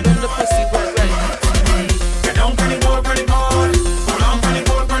it in. The pussy wet, right? Get down, pretty boy. Hold on, pretty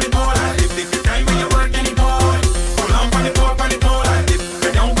boy. I live the time when you work anymore. Hold on, pretty boy. I live.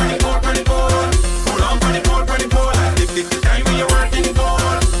 Get down, pretty boy. Hold on, pretty boy. I live the time when you work anymore.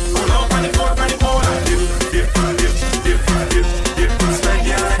 Hold on, pretty boy. I live. Dip. Spread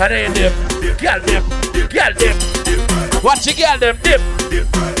your How they dip? Girl dip. Watch your girl them dip.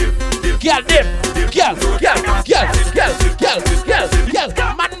 Girl dip. Girl.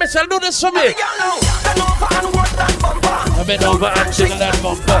 Man, Michelle, do this for me. I bend over and jiggle that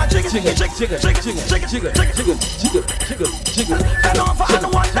bumper. Jiggle. Bend over and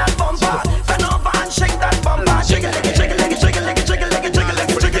want that bumper. Bend over and shake that bumper. Jiggle.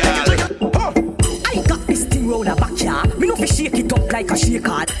 I got this thing round the backyard. Me no fi shake it up like a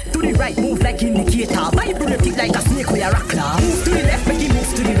shaker. To the right, move like indicator. Vibrate it like a snake with a rocker. Move to the left, make it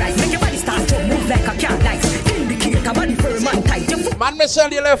move to the right. Make your body start to move like a cat light. Indicator, body firm and tight. Man,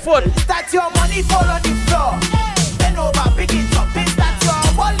 Michelle, your left foot. That's your money fall on the floor. Bend over, pick it up. That's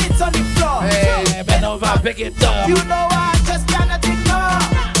your wallet on the floor. Hey, bend over, pick it up. You know I just cannot ignore.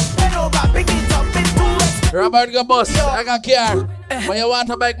 Bend over, pick it up. Robert go bus. I got care. When you want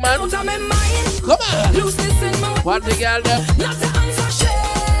a bike, man? Come on. What the girl there?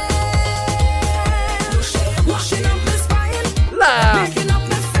 Laugh.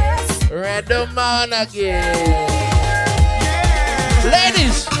 Red the man again.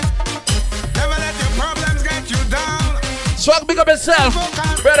 Ladies. Never let your problems get you down. Swag, big up yourself.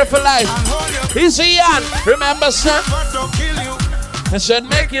 Ready for life. Easy on. Remember, son. It should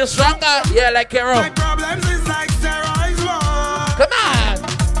make you stronger. Yeah, like hero. My problems is like steroids, Lord. Come on.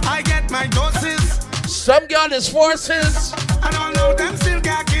 I get my doses. Some girl is forces. I don't know them still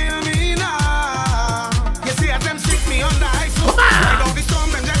can't kill me now. You see, as them stick me on the ice. Come on. Ride off the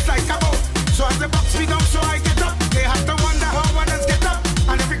storm and just like a boat. So as the box me down, so I get up. They have to wonder how others get up.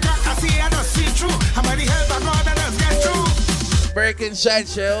 And every crack I see, I just see through. I'm ready help I God and us get through. breaking shine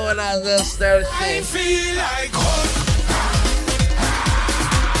show and I just start shit. I feel like Hulk.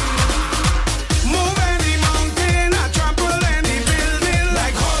 Move any mountain, I trample any building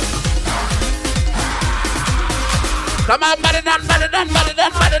like Hulk. Come on, body down.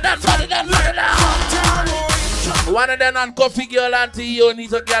 One of them on coffee girl auntie, you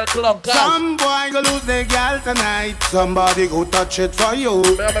need a girl clunk. Some boy go lose their girl tonight. Somebody go touch it for you.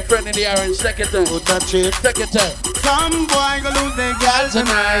 I have a friend in the orange, secretary. Go touch it. Secretary. Some boy go lose their girl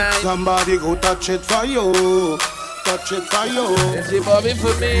tonight. Somebody go touch it for you. Touch it for you. Is it Bobby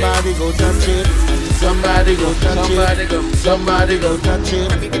for me? Somebody go touch it. Somebody go touch it. Somebody go touch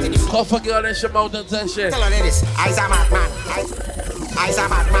it. Coffee girl and she mountain tension. Tell her this. I's a madman. I's a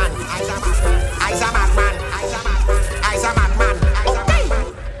madman. I's a madman. I's a madman. I's a madman.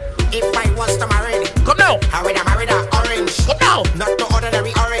 If I was to marry, come now. I would have married an orange. Come now. Not the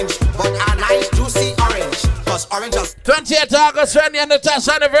ordinary orange, but a nice juicy orange. Cause orange just 28th August, when the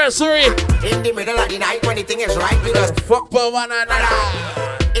Natasha anniversary. in the middle of the night when the thing is right with us. Fuck for one another.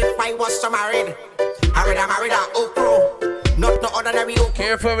 If I was to marry, I would have married an okro. Not the ordinary okro.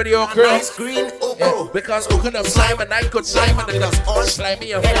 Careful with the okra. Nice green okra. Yeah, because who could have slime and I could slime and just all slimy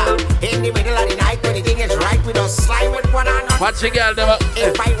your head. In the middle of the night when the thing is right with us. Slime with one another. Watch your girl never.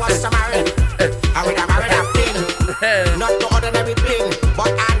 If I was to marry, I would have married a pin. Not the ordinary pin, but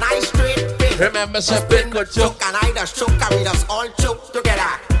a nice straight pin. Remember some pin could choke. And I just choke and we just all choke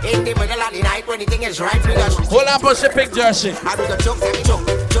together. In the middle of the night when the thing is right with us. Hold on, push your pink jersey. I do the choke and choke.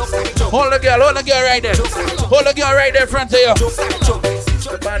 Hold the girl right there. Hold the girl right there in front of you.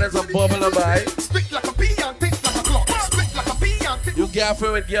 The man is a bubble of eye. Spit like a pea and think like a clock. Spit like a pea and think. You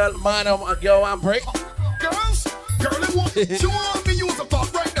girlfriend with girl, man, a girl one break. Girls, girl, it won't. She want me use a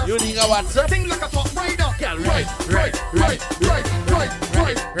top right now. You need a WhatsApp? Think like a top right now. Girl, right.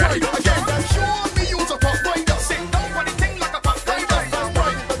 Again, she want me use a top right now. Sit down for the thing like a top right now.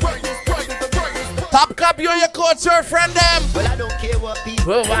 Top cup, you your coach, your friend them. Well, I don't care what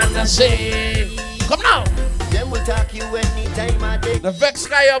people wanna say. Come now. Them will talk you anytime I day. The Vex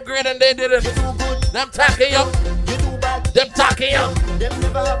Sky upgrade and they did it. You do good. Them talking up. You do bad. Them talking up. Them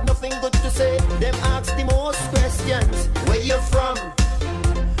never have nothing good to say. Them ask the most questions. Where you from?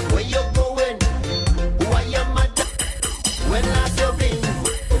 Where you going? Who are your mother? When last you been?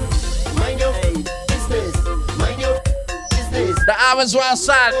 Mind your business. Mind your business. The hours one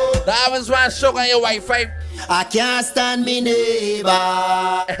sad. The hours one sugar on your Wi-Fi. I can't stand me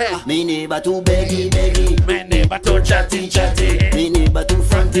neighbor. Me neighbor too beggy. My neighbor too chatty. Me neighbor too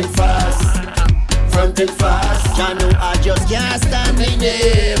fronted fast. Jah know I just can't stand me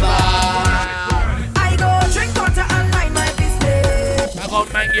neighbor. I go drink water and mind my business. I go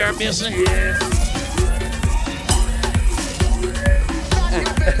mind your business.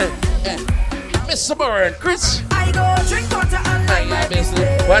 Mr. Burn, Chris. I go drink water and mind my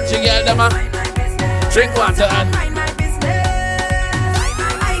business. What you get them, drink water and mind my business.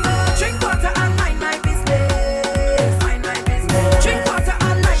 I go drink water and mind my business. Mind my business. Drink water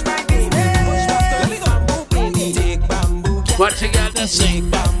and mind my business. Take bamboo. What you got to say,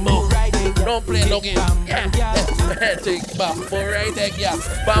 bamboo? Don't play no game. Yeah. Take bamboo right there, yeah.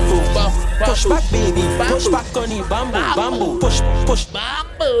 Bamboo. Push back, baby. Push back on the bamboo. Push.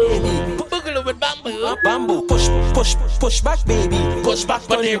 Bamboo. Boogaloo with bamboo. Bamboo. Push back, baby. Push back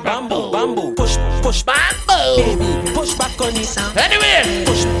on the bamboo. Push. Bamboo. Baby. Push back on the sound. Anyway.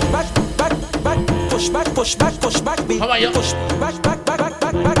 Push back. Push back, baby. How are you? Push back.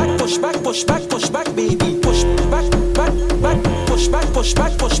 Push back, baby. Push back. Push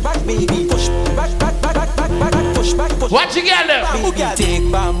back, baby. Push back. What you got there? Bamboo girl.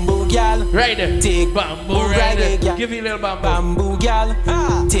 Take bamboo girl. Right there. Take bamboo right there. Give me a little bamboo. Bamboo girl.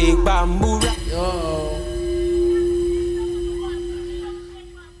 Take bamboo. Yo.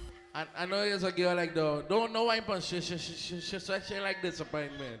 I know there's a girl like that. Don't no wine punch. She like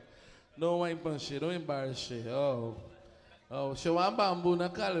disappointment. No wine punch. Don't embarrass she. Oh, she want bamboo na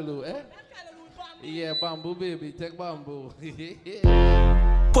callaloo, eh? Yeah, bamboo baby. Take bamboo.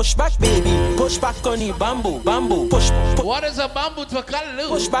 Push back, baby. Push back on the bamboo. Push. What is a bamboo to a callaloo?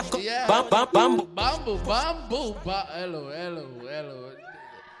 Push back. Yeah. Bamboo. Bamboo. Hello.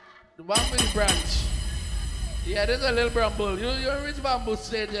 The bamboo is branch. Yeah, there's a little bamboo. You reach bamboo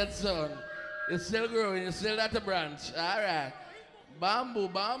stage yet, son. It's still growing. It's still at the branch. All right. Bamboo.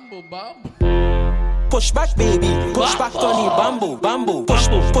 Push back, baby. Push back on the bamboo. Push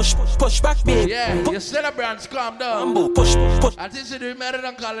back, baby. Yeah, you're still a branch. Calm down. Bamboo. Push. I think you do better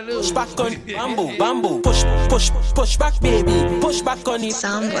than callaloo. Push back on the bamboo. Push back, baby. Push back on the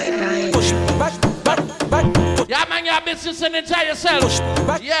Soundboy Ryan. Push back. Yeah, man, your business and enjoy yourself. Push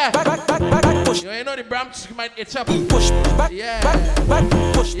back, yeah. back, push. You know the branch might itch up. Push back, yeah. Back,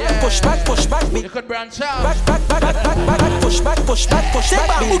 push, yeah. Push back. You could branch out. Back, push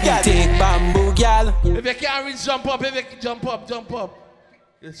back. Take bamboo, girl. If you can't reach, jump up. If you can jump up.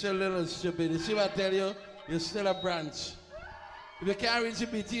 You're still a little stupid. You see what I tell you? You're still a branch. If you can't reach the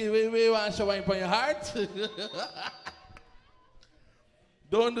BT, we want to wipe on your heart.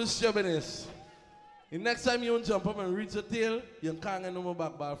 Don't do stupidness. The next time you jump up and reach the tail, you can't get no more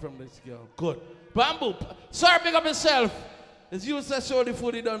back bar from this girl. Good. Bamboo. Sir, pick up yourself. It's you that show the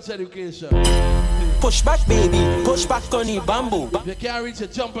food he done education. Push back, baby. Push back on the bamboo. If you can't reach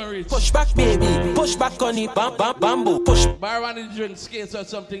it, jump and reach. Push back, baby. Push back on the bamboo. Push. Bar one to drink skates or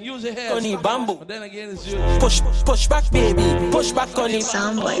something. Use your head. On the bamboo. But then again, it's you. Push back, baby. Push back on the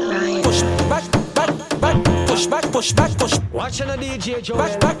Soundboy Ryan. Push back. Push back. Watching a DJ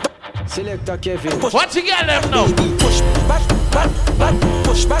Joel. Back. Selector Kevin. What you get them now? Push back.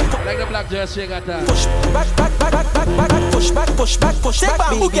 Push back. Like the black jersey got that. Push back. Push back.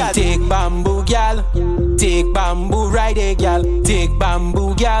 Take bamboo, girl. Take bamboo, ride it, girl. Take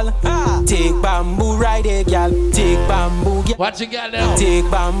bamboo, girl. Take bamboo, ride it, girl. Take bamboo, girl. What you got now? Take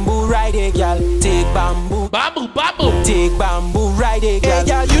bamboo, ride it, girl. Take bamboo. Bamboo. Take bamboo, ride it, girl. Hey,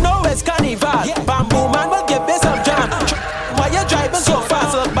 girl, you know it's carnival. Yeah. Bamboo man will give me some jam. Why you driving so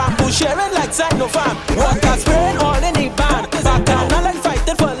fast? Look, bamboo sharing like side no farm. Water spraying all in the van. Back down, not like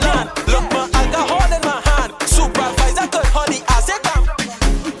fighting for land. Look, my alcohol in my hand. Supervisor could hold the asset down.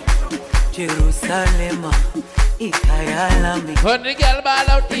 Jerusalem, Ikayalami. When the girl ball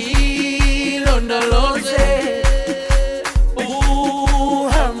out, heel on the lonely. Ooh,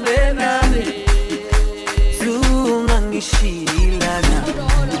 hambenani. Zungangishilana.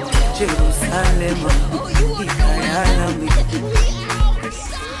 Jerusalem, Ikayalami.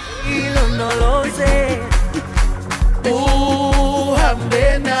 Heel on the lonely. Ooh,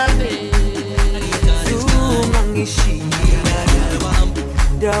 hambenani. Zungangishilana.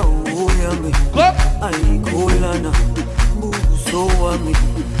 Dauyami. Alikolana. Buzoami.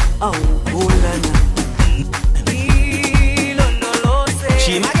 Aukolana.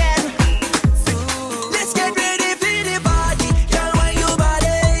 She again. Let's get ready for the party. Girl, why you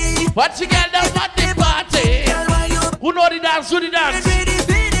body? What you get down at the party? Who know the dance? Who the dance? Get ready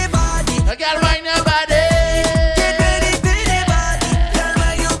for the party. A girl, why your body? Get ready for the party. Girl,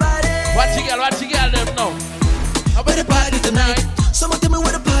 why you body? What you get them now? Where the party tonight? Someone tell me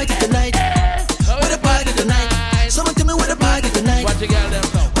where the party tonight. Where the party tonight? Someone tell me where the party tonight. What you get them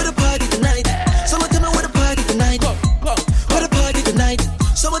now? Where the party tonight? Someone tell me where the party tonight. Where the party tonight?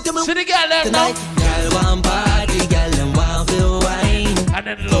 Someone tell me see the girl them now. Girl want party, girl them want feel wine. And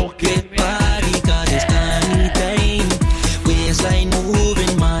then look get party 'cause it's party time. Waistline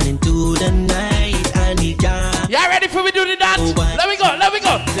moving morning to the night. I need girl. You ready for me to do the dance? Let me go.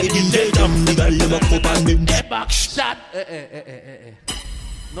 Back shot.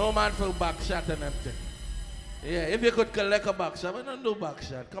 No man for back shot and everything. Yeah, if you could collect a back shot, but don't do back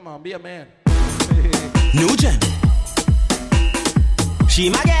shot. Come on, be a man. New gen. She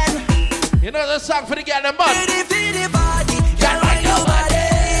again. You know the song for the girl them bud. Ready for the party. Girl, why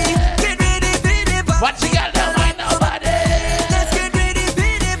nobody? Get ready for the party. What you got them, why nobody? Let's get ready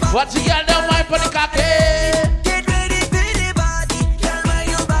for the party. What you got them, why for the cocky? Get ready for the party. Girl, why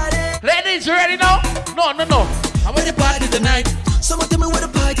you body? Ladies, you ready now? No. I'm with the party tonight. Someone tell me where the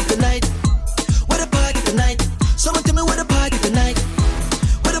party tonight. Where the party tonight? Someone tell me where the party tonight.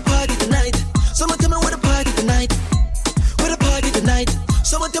 Where the party tonight? Someone tell me where the party tonight. Where the party tonight?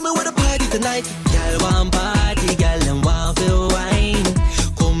 Someone tell me where the party tonight. Girl want party, girl and want feel wine.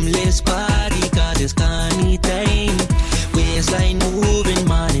 Come let's party 'cause it's carny time. Waistline moving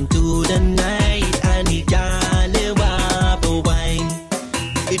morning to the night. I need girl and want feel wine.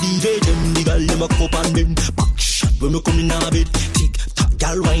 The DJ them, the girl them a cup and them back shot when me come in a bit. Tick tock,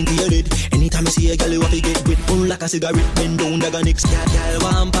 girl wine to your head. Anytime I see a girl, you have to get wet. Pull like a cigarette, bend down like a next. Girl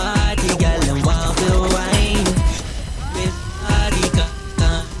want party, girl and want feel wine. With party,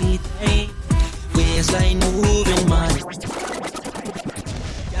 can't meet time. Waistline moving, man. Girl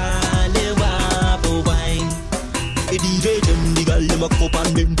and want feel wine. The DJ them, the girl them a cup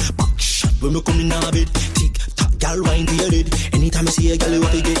and them back shot when me come in a bit. Tick tock, girl wine to your head. Anytime I see a girl, you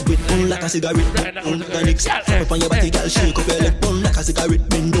have to get wet. Pull like a cigarette, bend down like a next. Up on your body, girl, shake up your leg. Pull like a cigarette,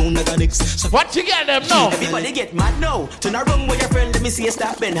 bend down like a next. What you get them now? Everybody get mad now. Turn around with your friend, let me see you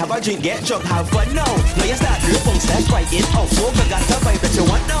stop and have a drink, get drunk, have fun now. Now you start real funk, start right in. Oh, so I got the vibe that you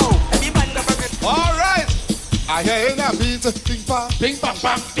want now. Everybody got a All right. I hear that beat, ping pong, ping pong,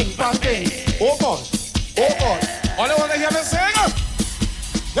 pong, ping pong, ping. Oh God. All I want to hear me sing.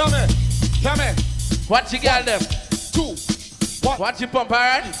 Hear me. Watch your girl them. 2, 1. Watch your pump,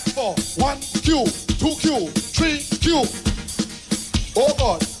 alright? 4, 1 Q, 2 Q, 3 Q. Oh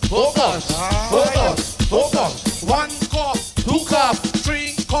God, oh God, oh God, oh God. 1 cough, 2 cough,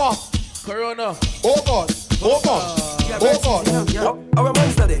 3 cough. Corona. Oh God, oh God, oh God. Our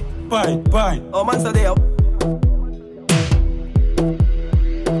monster day. Bye. Our monster day.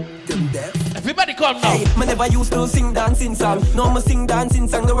 Everybody come now. Hey, me never used to sing dancing song. No, me sing dancing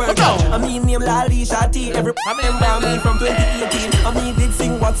song the world. I mean name Lali Shati. Every remember me from 2018. I mean did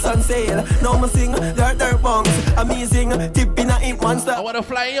sing What's on Sale. Now me sing Dirt Bongs. Amazing tip in a ink monster. I wanna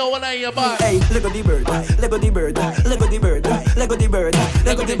fly you one of your bar. Hey, Lego the bird, Lego the bird, Lego the bird, Lego the bird,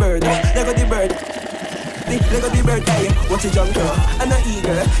 Lego the bird, Lego the bird. Lego the bird, hey, watch your junker, and an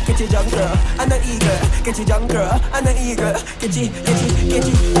eagle, catch your junker, and an eagle, catch your junker, and an eagle, catch it.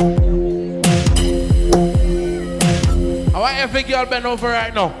 I want every girl bend over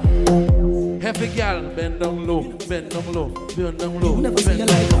right now. Every girl bend down low, bend down low, bend down low, bend down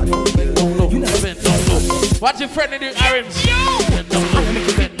low, bend down low, bend down low. Watch your friend in the orange. Bend down low,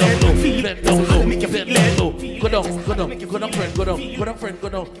 bend down low, bend down low, bend down low. Go down, go down, go down, friend, go down, go down, friend, go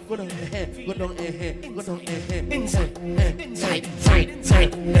down, go down, go down, go down, inside, inside.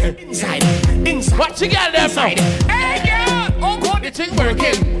 Watch your girl there now. Hey girl, oh God, the thing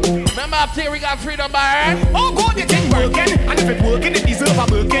working. Remember up here we got freedom bar. Oh God, the thing working, and if it working, it deserve a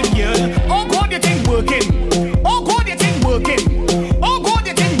working, yeah. Oh God, the thing working. Oh God, the thing working. Oh God,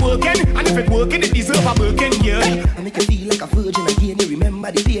 the thing working, and if it working, it deserve a working, yeah. I make you feel like a virgin again. You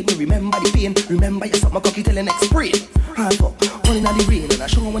remember the pain, you remember the pain. Remember you suck my cocky till the next spray. Hard fuck, running out the rain, and I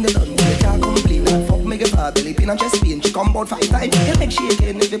show when they done, when you can't complain. And fuck, make your heart belly pain and chest pain. She come about 5 times, your leg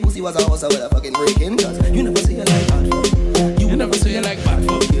shaking. If your pussy was a house, I would have fucking breaking. Cause you never see her like bad fuck. You never see her like bad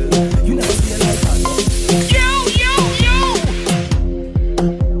fuck. You never see her like bad fuck.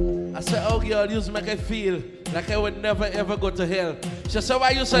 I said, oh girl, you make I feel like I would never ever go to hell. She said,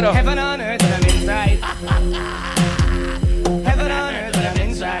 why you said that? Heaven on earth and I'm inside. Heaven on earth and I'm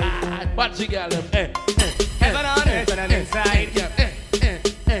inside. Watch you girl, Heaven on earth and I'm inside.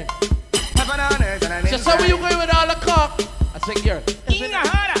 Heaven on earth and I'm inside. She said, where you going with all the cock? I said, girl, in a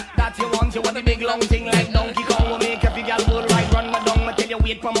harder. That you want the big long thing like Donkey Kong. Will make every girl will right run my down. I tell you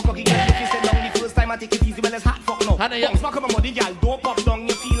wait for my cocky girl. If you sit down the first time I take it easy, well it's hot fuck no. Bounce back up my body girl, don't pop down.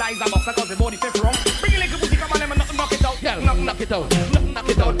 You feel like a boxer cause the body says wrong. Bring a little pussy come on and knock it out. Girl, knock it out, knock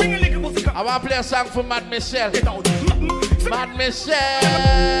it out. Bring a little pussy come. I want to play a song for Mad Michelle. Get out. Mad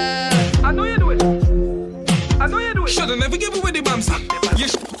Michelle. I know you do it. I know you do it. Should've never give away the bumps.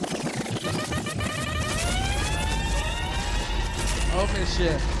 Oh,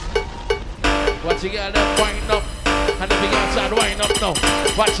 Michelle. Watch your girl that wind up. And the big girl start wind up now.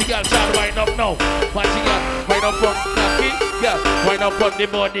 Watch your girl start wind up now. Watch your girl wind up from cocky. Girl, wind up on the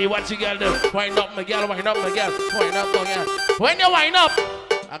body. Watch your girl do. Wind up my girl, wind up my girl. Wind up my girl. When you wind up,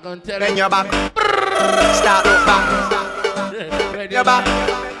 I'm gonna tell you. When you're back. Start look back. When you're back.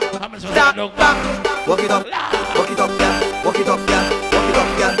 Start look back. Walk it up. Walk it up, girl. Walk it up, girl. Walk it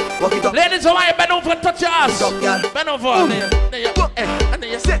up, girl. Walk it up. Ladies, how are you? Bend over, touch your ass. Bend over. There you go. And then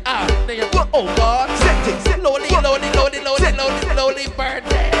you sit. There you go. Oh God. Slowly, slowly, slowly, slowly, slowly, slowly,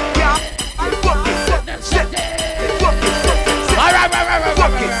 birthday. Yeah. Fuck it. Set it. Fuck it. All right.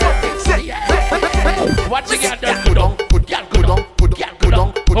 Watch you get them. Go down. Go down. Go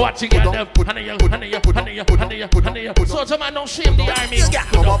down. Watch you get them. Honey. So some man don't shame the army.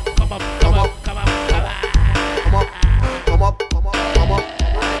 Come up. Come up. Come up. Come up. Come up. Come up. Come up. Come up.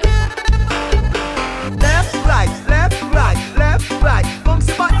 Left, right. Left, right. Left, right.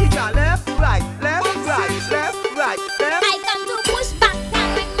 Bouncy body, left, right. Left, right. Left, right. Left. I come to push back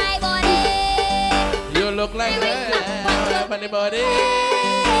and with my body. You look like that, anybody. I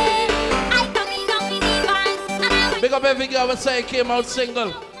coming down in the van. Big up every girl would say came out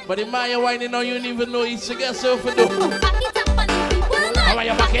single. But the man you're whining now, you don't even know he's to get self to do. How are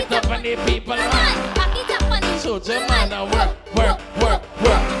you back it up on the people, man? Soldier man, now work.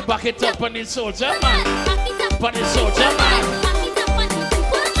 Back it up on the soldier man. On the soldier man.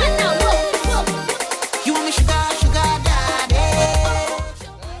 You want me sugar daddy?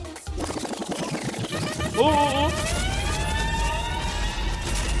 Ooh.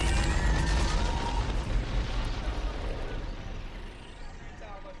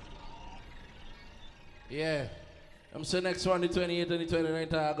 Yeah. I'm saying next one, the 28th and the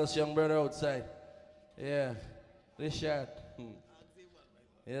 29th of August, young brother outside. Yeah. This shot.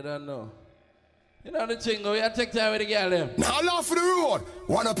 You don't know. You know the thing, we have to take time with the girl them. Now laugh for the road.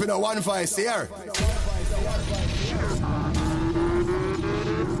 One up in a 1 vice here.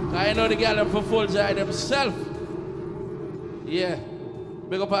 I know the girl them for full joy themselves. Yeah.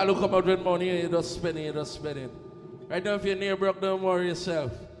 Big up all who come out with money and you just spending. Right now, if you're near broke, don't worry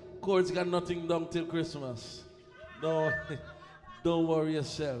yourself. Court's got nothing done till Christmas. No, don't worry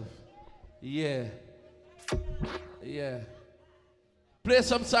yourself. Yeah. Play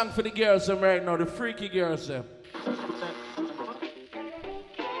some song for the girls right now, the freaky girls them.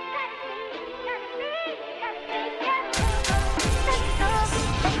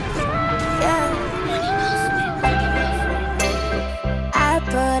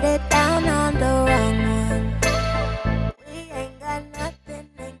 Put it down on the wrong one. We ain't got nothing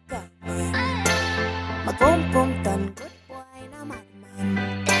in common. My boom boom done good boy, I'm a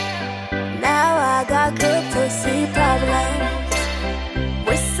man. Now I got good to see problems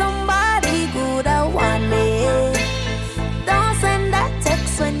with somebody good I want me. Don't send that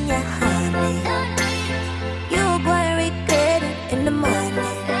text when you're honey. You gonna regret it in the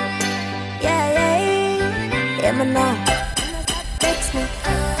morning. Yeah, me know. Text me,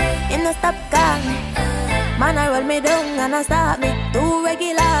 you no stop calling. Man, I roll me down and I stop me too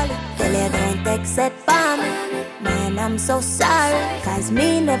regularly. Tell you don't text it for me. Man, I'm so sorry, cause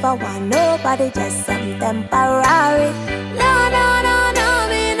me never want nobody, just some temporary. No,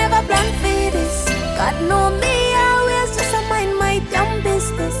 me never plan for this. God know me, always just a mind my damn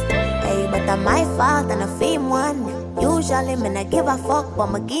business. Hey, but I'm my fault and I fame one. Usually me not give a fuck, but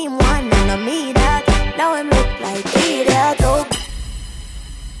my game one. And I me that, now I look like idiot. Oh.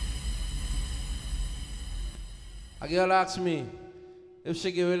 A girl asked me if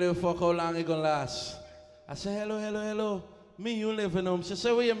she give a little fuck how long it gonna last. I said, hello. Me, you living home. She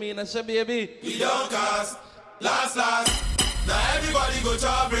said, what you mean? I said, baby. We don't cast, last. Now everybody go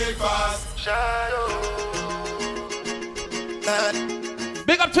to breakfast.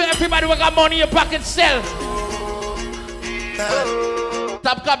 Big up to everybody who got money in your pocket still.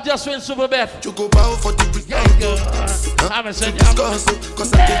 Top Cap just win Super Bet. You go bow for the I'm a send cause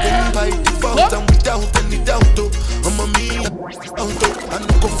I take them by default and without any doubt. I'm a me, I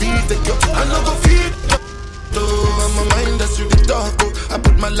no go feed you. I'm a mind that's really dark. I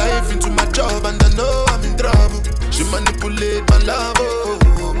put my life into my job and I know I'm in trouble. She manipulate my love.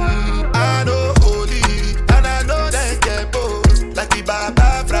 I know holy and I know they get both. Like the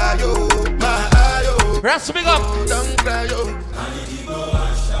Baba Frayo, my ayo. Rest big up. Don't cry yo.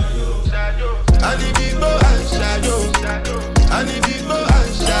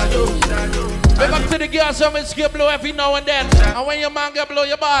 Big up to the girls who will skip blow every now and then. And when your man get blow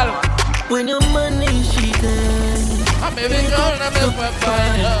your ball. When your money she can. I'm a big girl and I'm a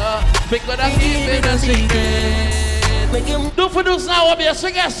fire. Because I keep it a secret. Do for those now, I'll be a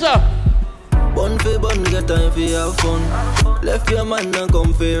suggestor. Bun for bun, get time for your fun. Left your man and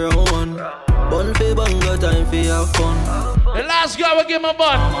come for round one. Bun for bun, get time for your fun. The last girl will give me a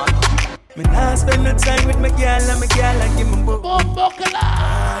bun. Me nah spend no time with my girl and give me bun.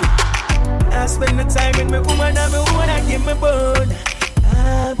 I spend no time with my woman and give me bun.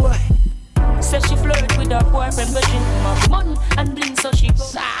 Ah boy. Says she flirt with her boyfriend, but she have money and bling, so she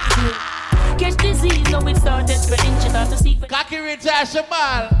goes. Catch disease, now it started spreading. She thought to see. Cocky retire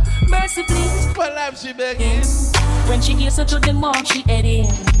ball. Mercy, please. For life she begging. When she gets her to the mark, she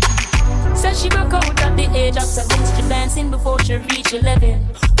heading. Says she broke out at the age of 7. She dancing before she reached 11.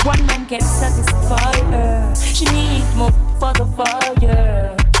 One man can't satisfy her. She needs more for the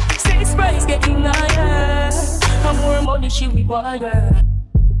fire. Sales price getting higher. And more money she require.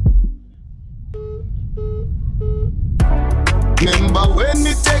 Remember when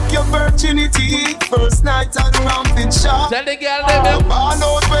we take your virginity, first night at ramping shop. Tell the girl them. Ball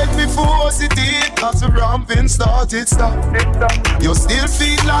out when we force it in. As the ramping started, stop. You still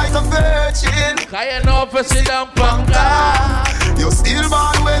feel like a virgin. Cause you know for sit down punker. You still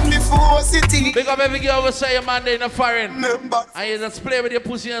ball when we force it in. Big up every girl will say your man they in a foreign. Remember. And you just play with your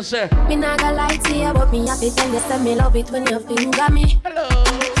pussy and say. Me not gonna lie to you, but me happy tell you say me love it when you finger me. Hello.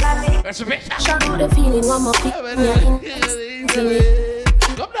 That's a bitch. Show you the feeling one more pick.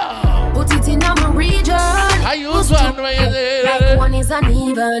 Come down. Put it in my region. I use one when you like one is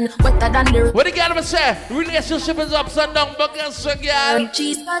uneven, wetter than the. What the girl ever say? Relationship is ups and down, but guess what, girl?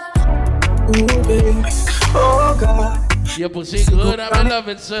 Cheese cut. Ooh, baby. Oh, God. Your pussy good, I love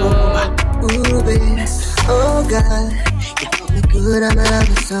it so. Ooh, baby. Oh, God. You fuck me good, I love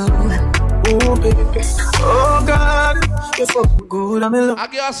it so. Ooh, baby. Oh, God. You fuck me good, I'm in love. I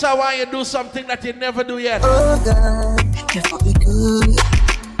guess I want you to do something that you never do yet. Oh, God. You fuck me good.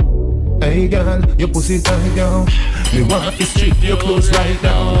 Hey girl, your pussy tight down. Me want to strip your clothes right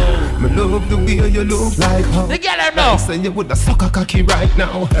now. Me love the way you look like how. The girl I know. Send you with a sucker cocky right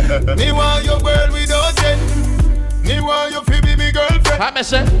now. Me want your girl without it. Me want your baby girlfriend. I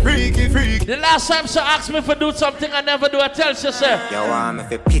say, freaky. The last time she asked me for do something I never do, I tell she say, You want me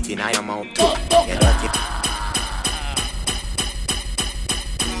for pity now your mouth too. You dirty.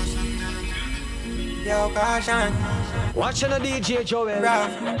 Yo, caution. Watching the DJ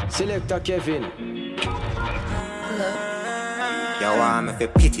Joel, Selector Kevin. You want me for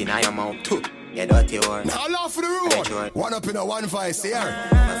pity now your mouth too. You dirty whore. Now laugh for the road. One up in a one vice here.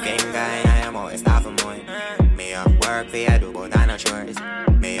 My finger in your mouth, it's half a month. Me have work for you do, but I no chores.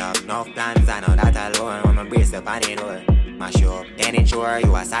 Me have enough plans, I know that alone. When my brace up on the door, mash you up, then ensure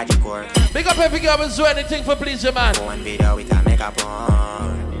you a Sagitt core. Big up every girl who's do anything for please your man. One video with a makeup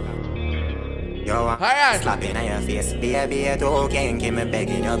on. Yo, alright. Slapping on your face, baby, you too can't keep me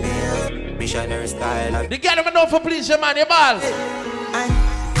begging your bill. Missionary style. The girl never know for please your man, your ball.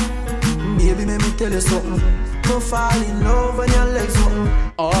 Baby, let me tell you something. Don't fall in love when your legs open.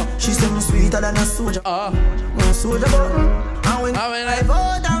 She said me sweeter than a soldier. No soldier button. And when I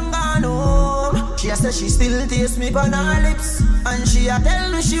vote and gone home, she said she still taste me on her lips. And she a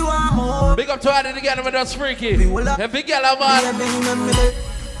tell me she want more. Big up to her, the girl never does freaky. Every girl a man.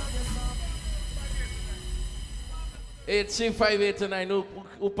 8C5829,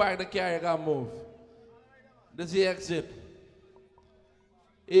 who park the car, you can move. This is the exit.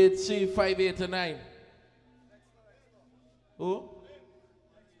 8C5829. Who?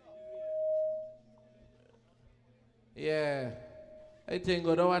 Yeah. I think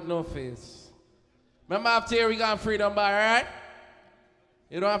I don't want no face. Remember after here we got Freedom Bar, alright?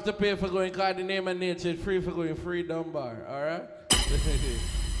 You don't have to pay for going, call the name and nature. It's free for going Freedom Bar, alright?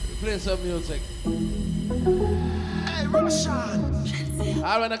 Play some music. Hey, Roshan.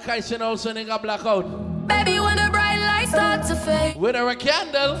 I want to catch an house and they got blackout. Baby, when the bright lights start to fade, with a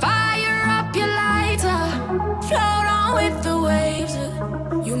candle, fire up your lighter, float on with the waves.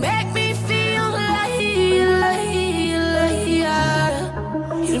 You make me feel like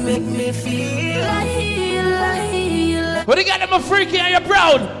you make me feel like. What you got them a freaky and you're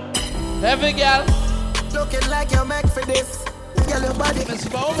proud? Every girl looking like you're meant for this. Girl, your body Miss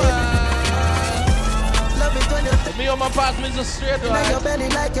Bowman. Love it when you me on my path, me just straight like your belly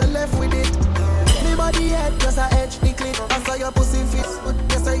like you're left with it. Me body head just a edge the clip. I saw your pussy fit.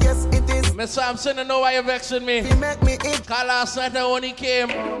 Yes, I yes it is. Miss Samson, I know why you're vexing me. You make me it. Cause last night I only came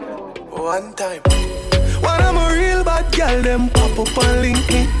one time. When I'm a real bad girl, them pop up and link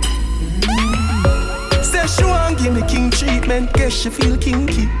me. Say she want give me king treatment, guess she feel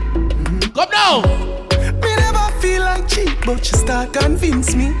kinky. Come now. Me never feel like cheap, but she start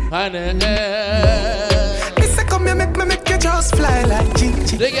convince me. Me say come here, make you just fly like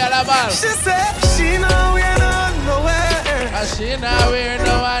Gigi. They get a ball. She say she know we're no underwear. And she know we're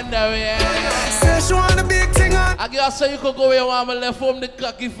no underwear. Say she want a big thing on. I guess so you could go where you want me left home the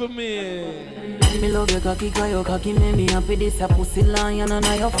cocky for me. Me love your cocky, cause your cocky make me happy. This your pussy lion and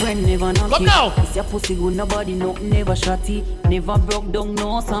your friend never knock it. Come now. This your pussy good, nobody nothing never shotty. Never broke down,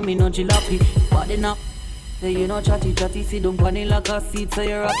 no, so me no jalopy. Body now. Say you know chatty, see don't panic like a seat. So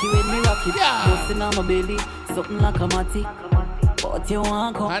you rocky with me rocky. Bustin' on my belly, something like a matty. But you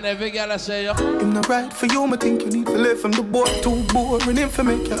want come. And every girl I say yo. I'm not right for you, I think you need to live from the boy too boring. Him for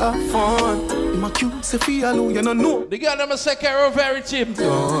make you have fun. I'm a cute, say feel you don't know. The girl I'm a second very cheap.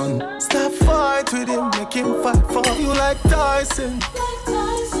 Stop fight with him, make him fight for you like Tyson.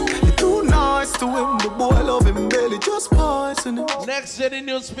 You're too nice to him, the boy love him barely, just poison him. Next to the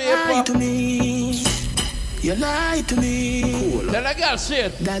newspaper. Lie to me. You lie to me. Cool. Tell a girl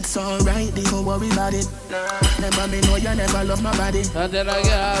shit. That's alright, don't worry about it. Never me know you never love my body. And tell a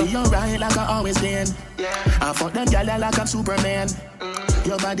girl. Be alright like I always been. I fuck them girl like I'm Superman.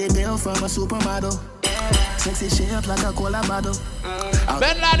 Your body built from a supermodel. Sexy shape like a cola bottle.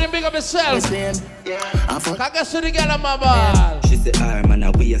 Ben Laden, big up yourself. I guess to the girl on my ball. She say, "I'm man a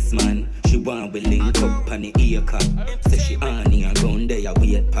waste man." She want we link up on the ear cut. Say she on here round there, you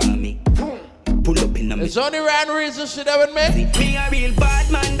wait for me. Pull up in a It's only one reason she there with me. Me a real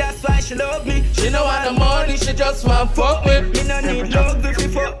bad man, that's why she love me. She no want the money, she just want fuck with. Me no need love if you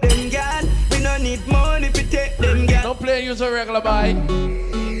fuck them girl. Me no need money if you take them girl. Don't play use a regular boy.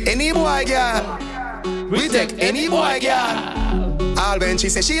 Any boy girl, we take any boy girl. All when she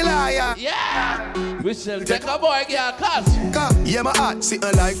say she liar. Yeah. We still take a boy girl, cuz. Yeah, my heart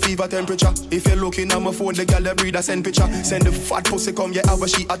sitting like fever temperature. If you're looking at my phone, the girl that breed a send picture. Send the fat pussy come, yeah, how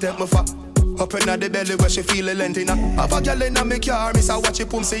she attempt my fat. Up in the belly where she feel a length in her. Have a girl in a me car, miss a watch it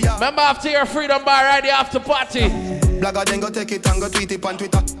pum say ya. Remember after your Freedom Bar right after party. Blagger then go take it and go tweet it on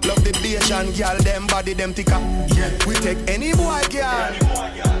Twitter. Love the Asian girl, them body, them thicker. Yeah, we take any boy girl.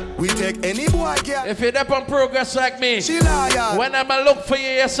 We take any boy girl. If you're up on progress like me, she liar. When I'm a look for you,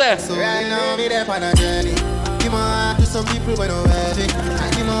 you say. So right now, me there on a journey. Give my heart to some people when I'm ready.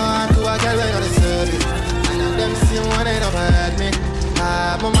 girl when I deserve it. And them same one end up hurt me.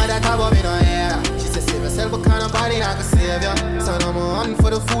 My mother talk about me no hair. She said save yourself, but can't nobody not gonna save you. So no more on for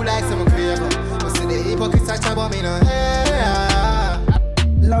the fool like some craver. But see the hypocrites talk about me no hair.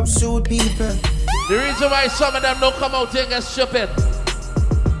 Love shoot people. The reason why some of them don't come out here and get stupid.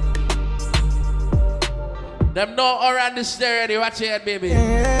 Them know around the stereo, they watch it, baby.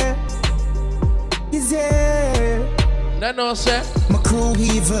 Yeah. Is there? They know, sir. My crew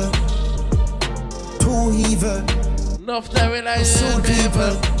heaver. Two heaver. Enough time we like shoot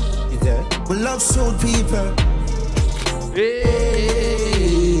people. Is there? We love shoot people.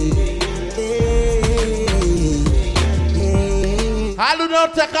 I do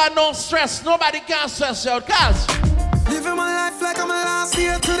not take on no stress. Nobody can stress you out, cause living my life like I'm a last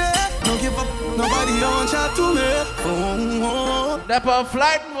year today. Don't give up, nobody don't chat to me. Step on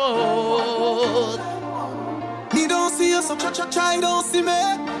flight mode. Me don't see you, so try don't see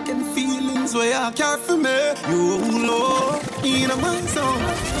me. Can feelings where I care for me. You know, in my zone.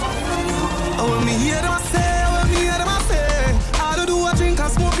 I want me hear them say, I want me hear them say. I do a drink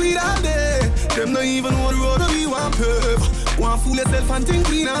and smoke weed all day. Them not even know the road we want perf. Want fool yourself and think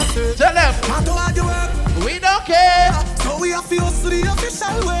we not safe. Tell them. Want to argue work. We don't care. So we have to use the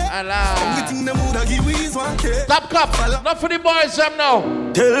official way. Only thing them woulda give we is 1K. Stop cup. Not for the boys them now.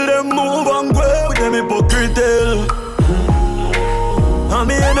 Tell them move and go with them hypocrite. And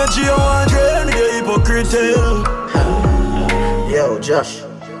me energy I want drain with the hypocrite. Yo, Josh.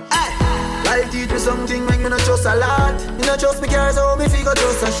 Life teach me something when you not trust a lot. You not trust me cars, so me figure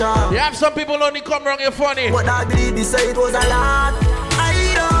trust a shot. You have some people only come wrong, you're funny. But I believe this say it was a lot. I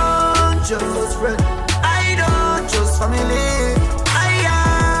don't just friend. I don't just family. I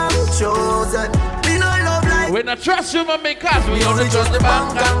am chosen. We no love like. We not trust human because we only trust the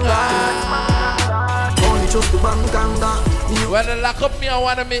bank and God. Only trust the bank and God. When they lock up me, I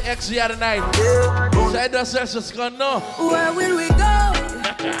want to make X the other night. So I just said, just gonna know. Where will we go?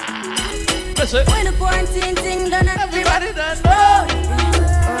 Listen. When the quarantine thing done, everybody done know.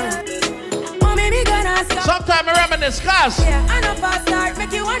 Oh, maybe gonna stop. Sometime I reminisce, cause yeah, I know fast start,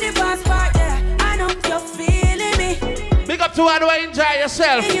 make you want the fast part. Yeah, I know you're feeling me. Big up to how do I enjoy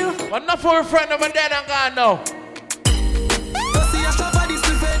yourself. But not for a friend of a dead and gone now.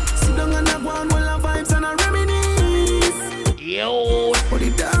 Sit down and have one while I vibes and I reminisce. Yo. Put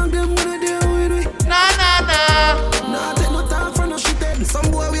it down, them wanna deal with me. Nah. Nah, take no time for no shit.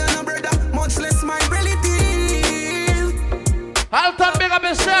 Some boy we are no brother, much less my relative. I'll turn big up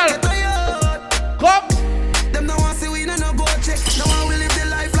yourself. Come. Them no want see we no go check. No one will live the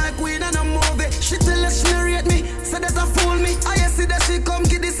life like we no movie. She tell us she narrate me, so that a fool me. I see that she come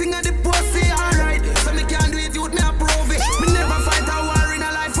get this thing at the pussy, alright. So me can't do it, youth me approve it. Me never fight a war in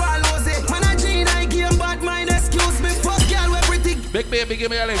a life for a lose it. Man I G I game bad mind, excuse me. Fuck girl everything. Big baby, give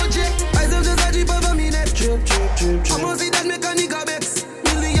me a link. I say just a jeep over me neck. Trip. I must see that make a nigga vex.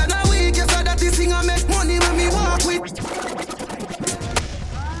 Million a week, yes so that this thing I make money when me walk with.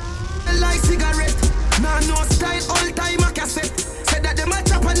 Like cigarette, nah no style, all time a cassette. Said that them a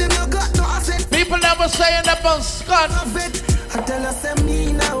chop and them no got no asset. People never saying up on Scott. I tell us them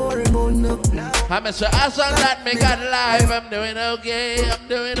me now worry about no. I'm a so as on that me got life. I'm doing okay, I'm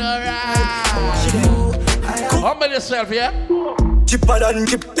doing alright. Humble yourself, yeah? Chipper than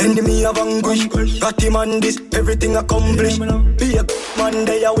chip, enemy of anguish. Got him on this, everything accomplished. Be a man,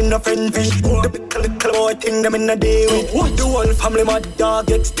 they are win a friend fish. The little boy thing them in a day with. The whole family mad dog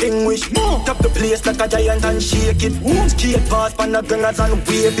extinguished. Tap the place like a giant and shake it. Skate past pan the gangers and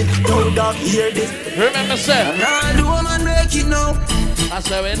wave it. No dog hear this. Remember, sir. Nah, do a man make it now. I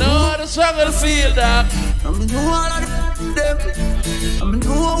say we know the song of the field, dog. I'm gonna do all of them. I'm gonna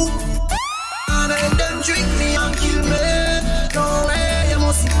do all of them trick me and kill me. No way, you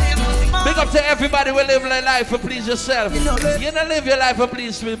must see. Big up to everybody who live their life for please yourself. You don't live your life for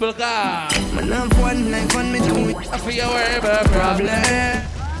please people, God. Man, have one life and me do it. I feel you worry about problem.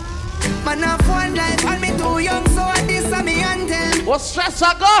 Man, have one life and me too young, so I this and me and them. What stress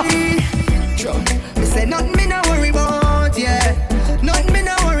I go? Me say nothing me no worry about, yeah. Nothing me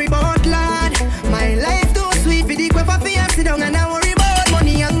no worry about, lad. My life too sweet for the quiver for you sit down and I worry about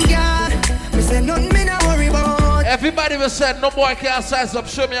money and God. Me say nothing me no worry about. Everybody will say no boy can't size up.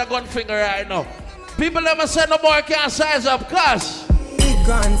 Show me a gun finger right now. People never say no boy can't size up, cause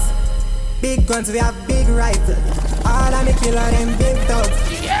big guns, we have big rifles. All of me killer them big dogs.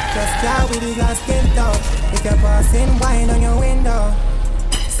 Just fly with the glass tint out. If you're passing wine on your window,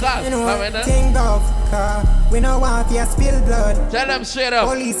 you know what think of, cause we don't want you spill blood. Tell them straight up.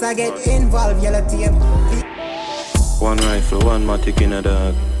 Police I get involved, yellow tape. One rifle, one matic in a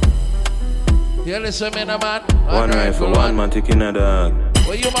dog. You listen me, man. One rifle, one matic in a dog.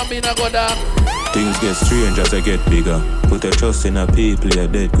 Where you man being a go down? Things get strange as I get bigger. Put your trust in a people, you're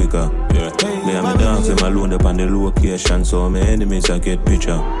dead quicker. Yeah. Me and my dogs, them alone up on the location, so my enemies I get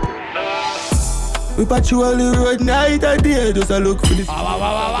picture. We patrol the road night and day, just a look for this.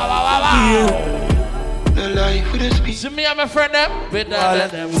 See me and my friend them? With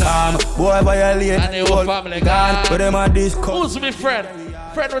them boy violate and the whole family gone. But them at this Who's my friend?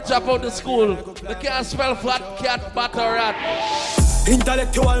 Friend will chop out the school. They can't spell flat, cat, bat or rat.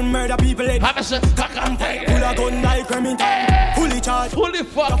 Intellectual murder people head. I'm a cock and take pull a gun like Remington. Fully charged. Fully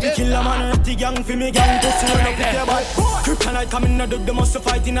fucking kill a man with the gang for me gang. Pussy run up with your bad. Kryptonite coming out of the muscle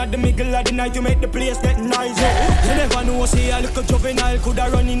fighting at the middle of the night to make the place get nice. You never know, say a little juvenile coulda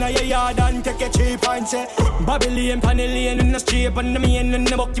run in your yard and take a cheap and say Babylon, Panellian in the street and the main and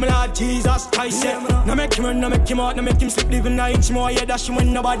the buck him Lord Jesus Christ. No make him run, no make him out, no make him sleep living an inch more. Yeah, dash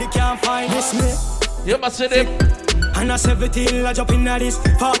when nobody can find this me. You must see them. And a 17, I jump in at this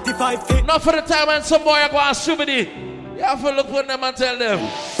 45 feet. Not for the time when some boy go and shoot me. You have to look for them and tell them.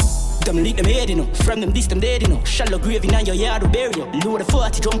 Them leak them head, you know. From them this, them dead, you know. Shallow grave in your yard, bury you. Load a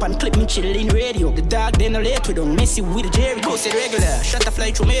 40, jump and clip me chill in radio. The dog, then a late with them. Messy with the Jerry. Go say regular. Shut the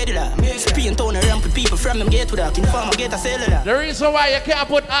fly through medulla. Spray and tone around with people from them get to that. Inform and get a cellular. The reason why you can't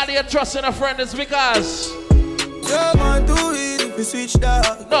put all your trust in a friend is because someone do it if you switch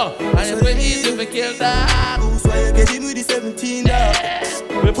that. No, I am going to eat if you kill that. That's why you get in with the 17 yeah.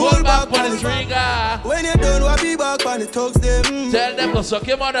 We pull back on the trigger. When you done, we'll be back on the talks them. Tell them to suck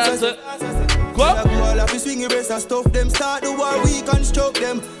your mother. Go. All of you swing your breast and stuff them. Start the war, we can stroke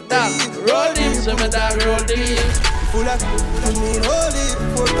them. Roll deep, so me dog roll deep. Full of, I mean, holy.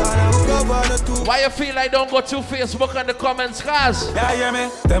 Why you feel like don't go to Facebook and the comments, cuz? Yeah, hear me?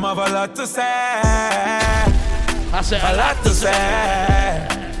 Them have a lot to say. I say a lot to say.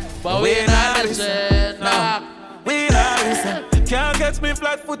 But we not listen, nah. We not listen. Can't catch me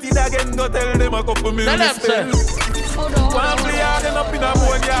flat-footed again. Go tell them a couple million spells. One play hard and up in a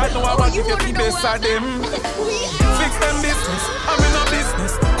bone yard. Now I want to get the best of them. Fix them business, I'm in a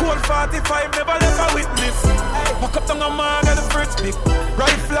business. Cold 45, never left a witness. Walk up down a man at the first pick.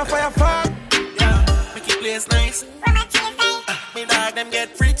 Rifle a fire far. Yeah, make it place nice. Me dog them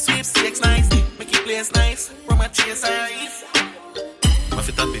get freak sweepstakes nice. Make it place nice. From a chase eyes. My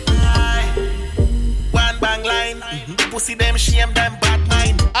fit up it. One bang line. Pussy them shame them bad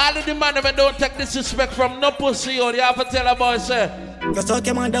mind. All of the man even don't take disrespect from no pussy or you have to tell a boy say. Cause talk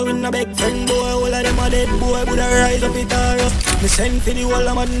your man down in a big friend boy. All of them a dead boy. Would I rise up it or up. Me send for the whole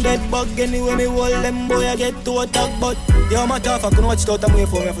of man dead bug. Anyway me hold them boy I get to attack. But yo my tough I can watch out and wait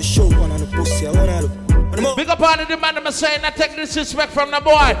for me for show. One on the pussy I wanna look. Big up all of the man I'm saying I take disrespect from the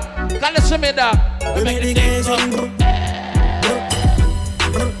boy. Can you see me dog? We make the games on.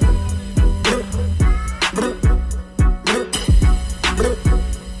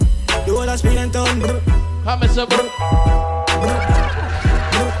 The whole of speed and town. Come and say bro.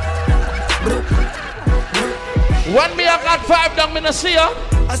 When me I got 5 down, me no see ya.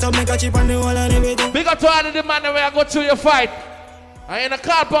 I stop make a chip on the wall and everything. Big up to all of the man where I go to your fight. I in a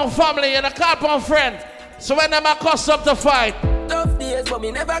compound family, in a compound friend. So when I'm a cuss up to fight. Tough days, but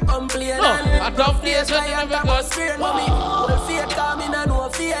me never complain. No, a tough days when you never go. Well, fear coming and no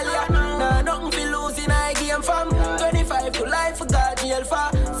failure. Nah, nothing for losing, I game from 25 to life for God jail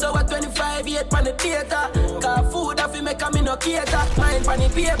for. So at 25, yet pan the theater. Cause food that we make a me no cater. Mine pan the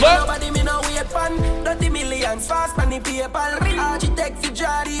paper, nobody me no wait pan. 30 millions fast pan the paper. Architect for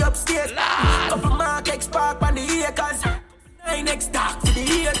Jari upstairs. Couple mark X-Park pan the acres. Next talk for the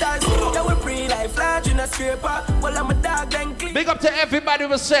haters. Yeah, we pre-life large in a scraper. Well, I'm a dog then clean. Big up to everybody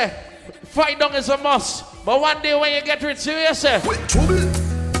who say fight down is a must. But one day when you get rich, you say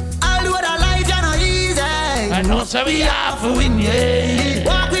I'll do what I like and not easy. I know say we have to win, yeah.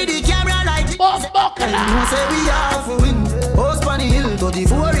 Walk with the camera like this. I know say we have to win. Post on the hill,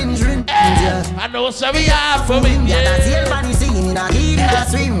 34-inch ring. I know say we have to win, yeah. That's the hill on the scene, in a heat, in a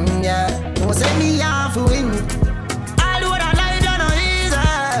swim, yeah. No say we have to win.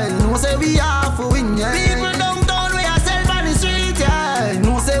 Say we have to win, yeah. People downtown we are sell on the street, yeah.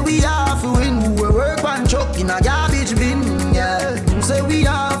 No say we have to win. We work one truck in a garbage bin, yeah. No say we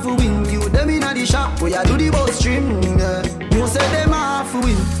have to win. You them in a the shop where you do the bus stream, yeah. No say them have to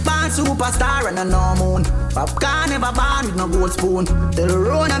win. Born superstar and a no moon. Popcorn never born with no gold spoon. Tell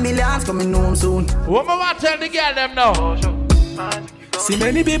run a millions coming home soon. What me want tell the girl them now? See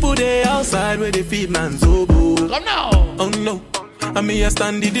many people there outside where they feed man's oboe. Come now. Oh no. And me a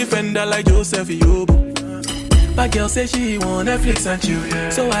stand the defender like Joseph Yobo. My girl say she want Netflix and chill, yeah.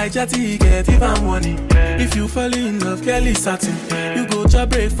 So I chatty get even money. If you fall in love, Kelly satin. You go out your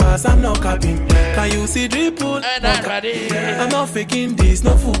breakfast, I'm not capping. Can you see dripple? I'm not faking this,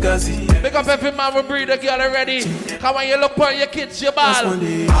 no fugazi. Pick up every man will breed a girl already. Come on, you look for your kids, your ball.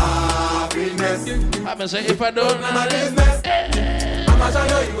 Happiness. I'm say if I don't my business, I'ma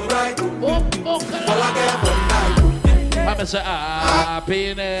show you go right. All I care for I'm say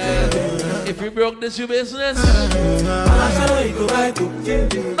happiness. If you broke this, your business. I'ma show you go right.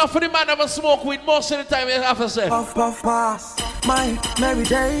 Not for the man ever smoke weed most of the time. You have to say. Puff, puff, pass. My merry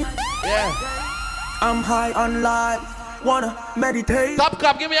day. Yeah. I'm high on life. Wanna meditate. Top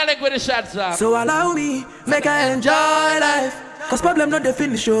Cup, give me a link with the shots, sir. So allow me, make I enjoy life. Cause problem not the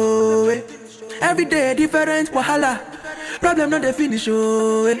finish, oh. Every day different, wahala. Problem not the finish,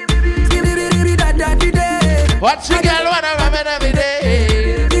 oh. What's the girl wanna have every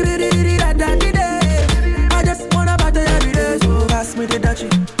day? I just wanna party every day. So pass me the dutchie.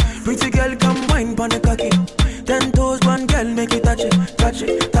 Pretty girl, come wine pon the cocky. 10 toes, one girl, make it touch it. Touch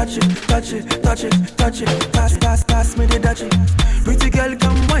it, touch it, touch it, touch it, touch it. Pass, pass, pass me the dutchie. Pretty girl,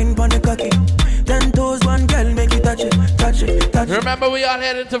 come wine pon the cocky. 10 toes, one girl, make it touch it, touch it, touch it. Remember, we all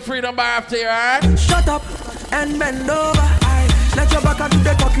headed to Freedom Bar after here, alright? Shut up and bend over. Let your back do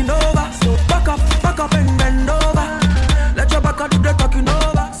the talking over. So back up and bend over. Let your back do the talking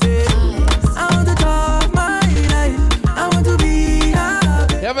over. Say, I want to talk my life. I want to be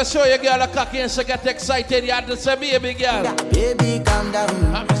happy. You ever show your girl a cocky and she get excited? You had to say, baby girl. Yeah. Baby, calm down.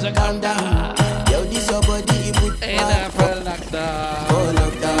 I'm say, calm down. Yo, this your body, you put ain't that for lockdown? Oh,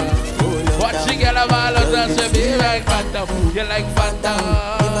 lockdown. What she get about lockdown? Say, be like phantom. You like phantom.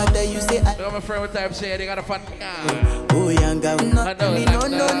 If I tell you, say, I'm a friend with time say they got a phantom. Oh, young girl.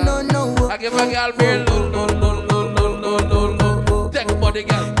 No, no. I give a girl beer. Take body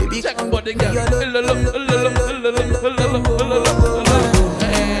girl. Take body girl.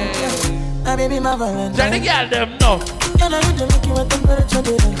 Baby, my valentine. Tell the girl them no. Can I need to make you a temperature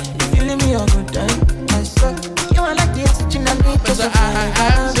today? You feeling me a good time? I swear. You are like the oxygen I need to survive.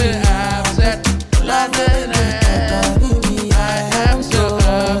 I'm set. I am so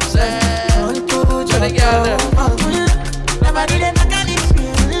upset. Tell the girl them. Nobody them can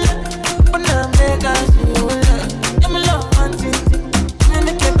feel. But now make us feel. I'm love and city. I'm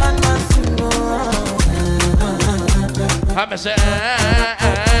the keep on my single. I'm say.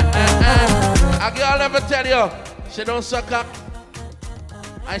 A girl never tell you she don't suck up.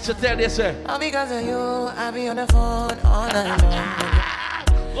 I should tell you, sir. All because of you, I be on the phone all night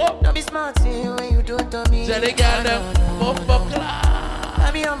long. Don't be smart, see when you do it to me. Tell the girl them,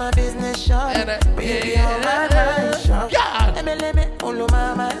 I be on my business shop. Baby, on my life shop. Let me, all of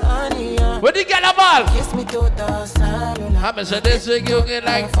my honey. Where the girl a ball? Kiss me to the cellular. I'm say this week you get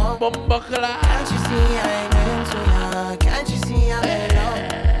like Bumbacla. Can't you see I'm into ya? Can't you see I'm in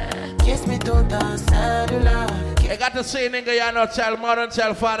love? Kiss me to the cellular. I got to say, nigga, you know, tell mother and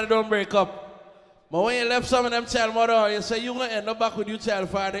tell father don't break up. But when you left some of them tell mother, you say you gonna end up back with you tell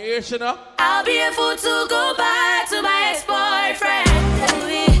father. Here, you know? I'll be a fool to go back to my ex-boyfriend.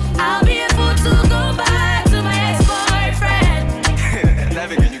 I'll be a fool to go back to my ex-boyfriend. That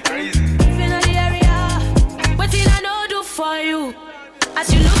making you crazy. If you're not the area, what did I know do for you? As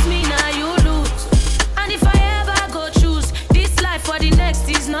you lose me, now you lose. And if I ever go choose this life for the next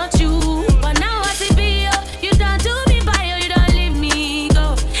is not you. But now I see be you don't do me by you don't leave me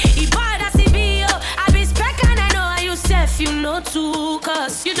go. If I see be I be spec and I know how you self you know too.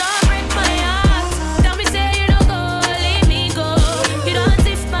 Cause you don't break my heart. Tell me say you don't go, leave me go. You don't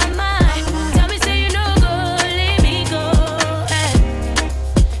tiff my mind. Tell me say you don't go, leave me go.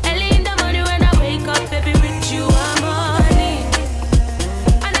 Early in the morning when I wake up, baby, with you I'm morning.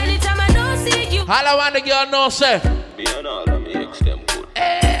 And anytime I don't see you, all I want the girl know, say. Me and all of me ex them good.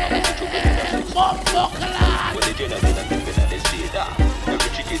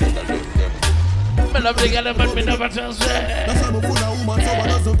 I love the girl, but me never tell say.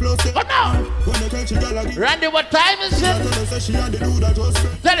 What now? Randy, what time is it?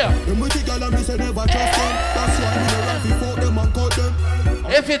 Tell you.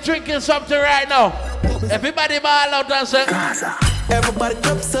 If you're drinking something right now, everybody ball out and say. Everybody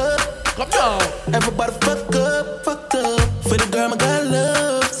cups up. Come on. Everybody fucked up. For the girl my girl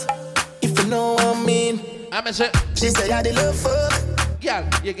loves. If you know what I mean. I'm a say. She say I did love fuck. Girl,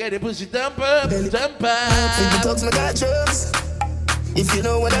 you get the pussy temper. If you talk, I got drugs. If you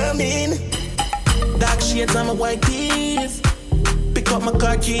know what I mean. Dark shades on my white teeth. Pick up my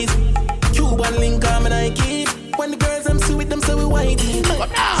car keys. Cuban link on my Nike. When the girls I'm sweet, them say we white teeth. See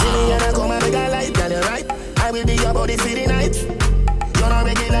me and I come and make a light, girl, you're right. I will be your body for the night. You're not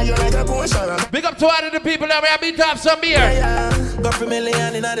regular, you're like a Porsche. Big up to all of the people that we have been to have some beer. Yeah. Got for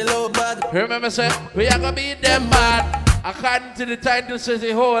million in the low bag. Remember, say, we are gonna beat them bad. according to the title says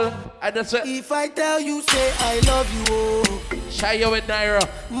the whole, I just say, if I tell you, say I love you, oh. Shy you with Naira.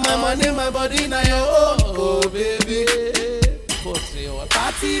 My money, my body, now your own, oh baby. Pussy, what?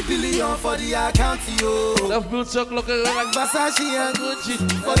 30 billion for the account, yo. Love boots up looking like Versace and Gucci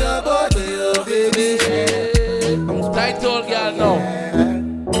for the body, oh baby. Title girl now.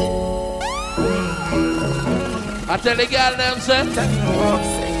 I tell the girl them, say,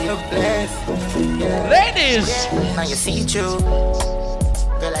 ladies. Now you see you,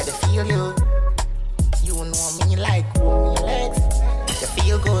 girl, I feel you. You know me like your legs. You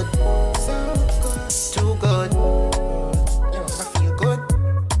feel good, so good, too good. You feel good.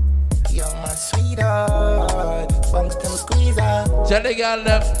 You're my sweetheart, bunks them squeezer. Tell the girl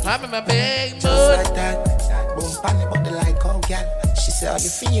them, I'm in my big mood. Just like that, boom, panny body like oh girl. She said, how you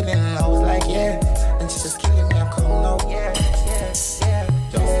feeling? I was like, yeah. And she just killing me, I'm coming out, yeah. Just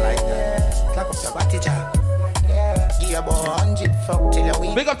like that, slap up your body job. Yeah, about 100 fuck till you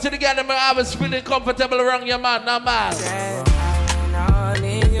weak. Big up to the girl that I was feeling comfortable around your man, now man.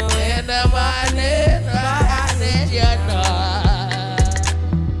 In the morning, I need your love.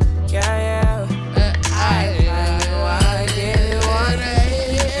 Yeah.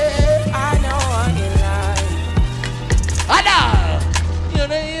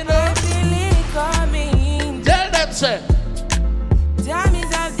 Time is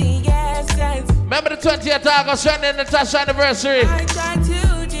of the essence. Remember the 20th August, Sunday, Natasha anniversary. I try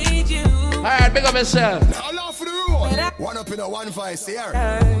to teach you. Alright, big up yourself. Now allow for the road. One up in a 1 vice here. I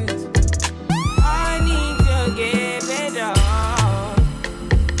need to give it all.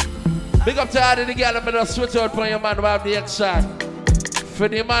 Big up to all of the girl that better switch out for your man who have the X-Side. For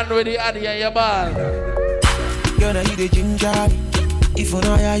the man with the Addy and your ball. You're not you the ginger. If you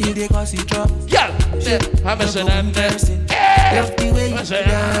know how you the cause you drop. Yeah, I'm a son and love the way you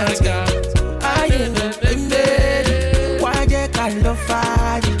dance. I am the why they call love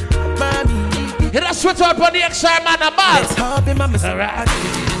fire, mommy. Hit a switch out on the X-Side man and ball. Let's hop in my Maserati.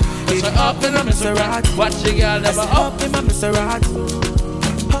 Let's hop in my Maserati. Watch the girl never up in my Maserati.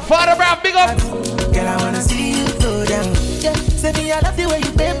 Father Brown, big up. Girl, I wanna see you go down. Yeah, say me I love the way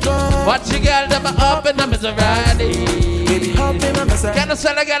you bend down. Watch the girl never up in the Maserati. Can I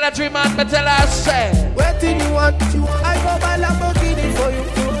sell a girl a dream and me tell her say what do you want? I go buy Lamborghini for you.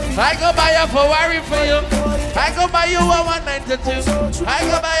 I go buy a Ferrari for you. I go buy you a 192. I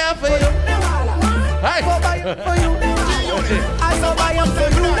go buy a for you. I go buy it for you. I go buy it for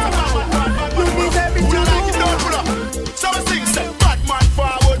you. You need everything. So sing say Batman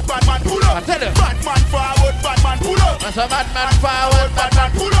forward, Batman pull up. I tell you. Batman forward, Batman pull up. I say Batman forward,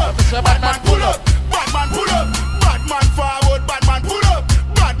 Batman pull up. Batman pull up. Batman pull up. Batman forward, Batman pull up.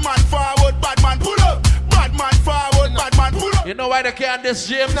 Batman forward, Batman pull up. Batman forward, Batman pull up. You know why they can't this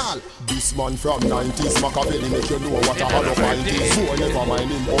gym? This man from 90s Machiavelli make you know what a hollow mind is. So I never mind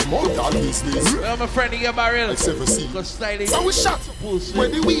him or more than business. I'm a friend of your barrel. Let's ever see. So we shot where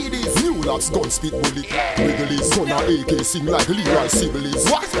the weed is. New lads gun spit bullet. Wrigley's son of AK sing like Leroy Sibbles.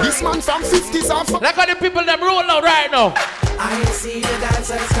 What? This man from 50s and look how the people them roll out right now. I see the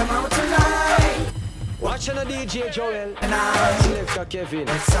dancers come out tonight. Watching a DJ Joel and I Selector Kevin.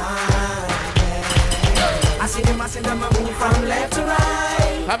 I see them move from left to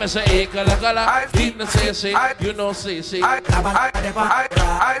right. I'm say hey, color. Didn't say, you know say. It's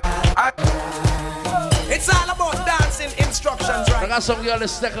all about dancing instructions, right? I got some girl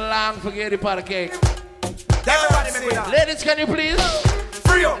that's stuck long for getting part of cake. Everybody, ladies, can you please?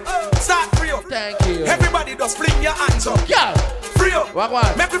 Free up, start free up. Thank you. Everybody just fling your hands up. Yeah. Free up.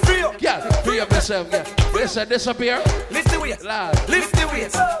 What? Make me free up. Yeah, free up yourself. Yeah. Listen, disappear. Lift the weights. Loud. Lift the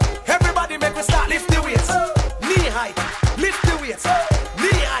weights. Everybody make me start lift the weights. Knee height. Lift the weights.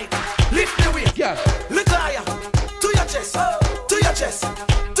 Knee height. Lift the weights. Yeah. Little higher. To your chest. To your chest.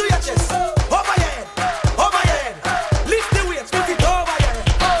 To your chest. Over your head. Over your head. Lift the weights. Lift it over your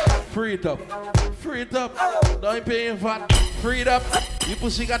head. Free it up. Free it up. Don't pay him fat. Free it up. You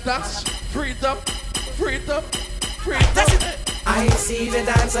pussy got tax. Free it up. Free it up. Free it up. I see the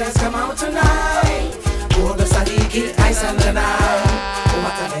dancers come out tonight. Go to Sadiki, ice and the night.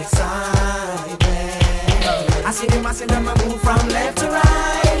 What an excitement. I see them move from left to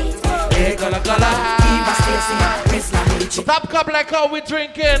right. Hey, color. Eva Stacy, Miss Lamichi. Top cup like how we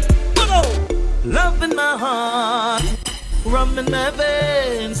drinking. Love in my heart. Rum in my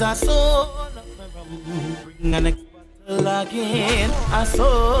veins. I so love my rum. Bring an next bottle again. I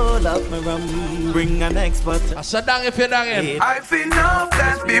so love my rum. Bring an next bottle. I said down if you're down in. I've seen enough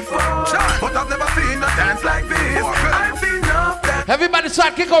dance before, but I've never seen a dance like this. I've seen enough dance. Everybody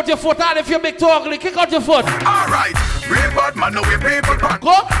start kick out your foot, and if you're big too ugly, kick out your foot. Alright, real bad man, no way people pan.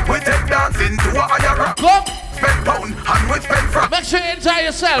 Go. We take dancing to a higher rock. Go. spend pound and we spend franc. Make sure you enjoy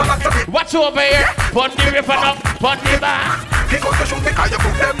yourself. Watch over here. Pon the river up, pon the bar. Kick out the shoot because you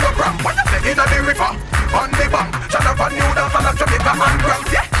put them no gram. What you say in the river, on the bank. Shut up on New Dance and a Jamaica and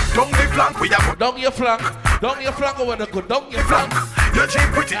Grams. Yeah, down the flank we have. Down your flank. Down your flank over the good. Down your flank. You're cheap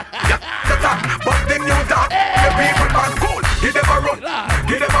pretty. Yeah, the top. But them New Dance. The people man cool. Give them a run.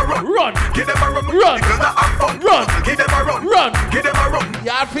 Give them a run. Run. Give them a run. Run. Because they have fun. Run. Give them a run. Run. Give them a run.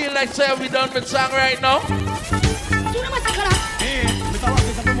 Y'all feel like say we done with song right now?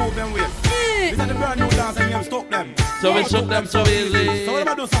 Move them with. These are the brand new dance and you have stuck them. So we took them so easy. So what am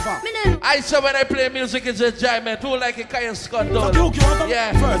I doing so far? I say when I play music it's enjoyment. Who like a Kyle Scott done? So you want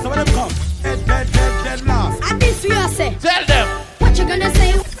yeah. First, so when them come. Dead last. And this you say. Tell them. What you gonna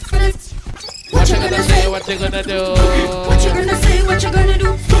say? What you gonna say? What you gonna do? What you gonna say? What you gonna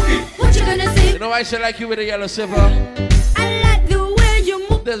do? What you gonna say? You know why she like you with the yellow silver? I like the way you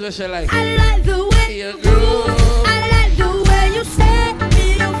move. That's what she like. I like the way you groove. I like the way you set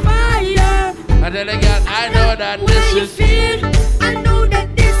me on fire. And then again, I know that this is feel. I know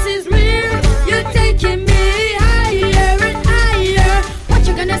that this is real. You're taking me higher and higher. What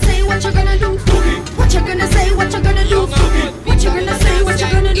you gonna say? What you gonna do? What you gonna say? What you gonna do? What you gonna say? What you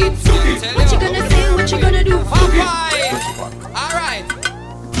gonna do? What you gonna say? What you gonna do? All right,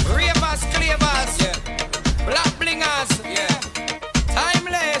 ravers, clavers, black blingers,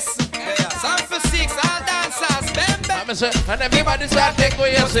 timeless, San for six, all dancers, bam. And everybody start take for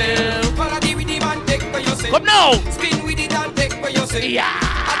yourself. Follow the rhythm and take for yourself. Come now. Spin with it and take for yourself. Yeah.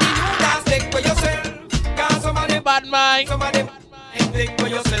 I think you dance take for yourself. Cause some of them bad mind. Some of them take for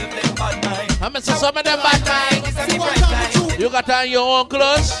yourself. Them bad mind. I'm gonna say some of them bad mind. You got on your own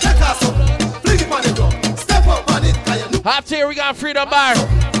clothes. Check us up. Fling it on the ground. Step up on it. After here we got Freedom Bar.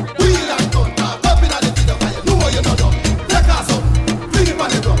 Wheel and gun. Up in on the video. You know you're not done. Check us up. Fling it on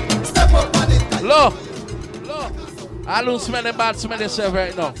the ground. Step up on it. Look. I lose smelling bad, smell yourself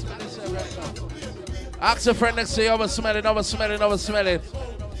right now. Ask your friend next to you, over smell it.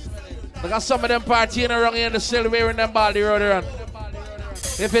 Look at some of them partying around here and they're still wearing them body road around.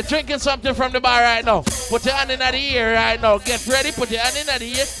 If you're drinking something from the bar right now, put your hand in the ear right now. Get ready, put your hand in the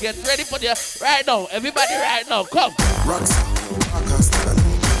ear. Get ready, put your right now. Everybody right now, come. Rocks.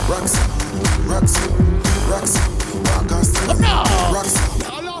 Come now.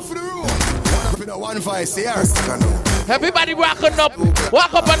 All off the room. One voice here. Everybody walking up.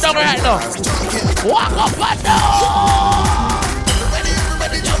 Walk up and down right now. Walk up and down.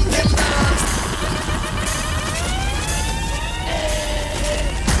 Everybody jumping down.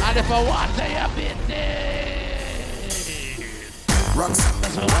 And if I want to have it there. Rocks.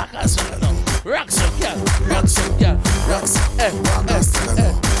 So walk us up. Rocks up, yeah. Rocks up, yeah. Rocks.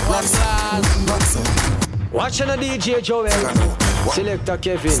 Rocks. Watching a DJ Joel. Selector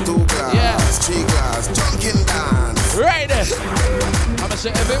Kevin. 2 glass, 3 glass, junkin' dance. Right there. I'm gonna say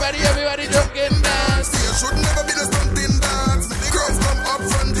everybody junkin' dance. There should never be the stunting dance. The girls come up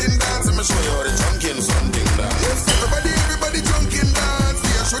fronting dance. I'm gonna show you how the junkin' stunting dance. Yes, everybody junkin' dance.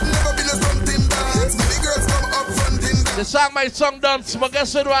 There should never be the stunting dance. The girls come up fronting dance. The song my song dance, but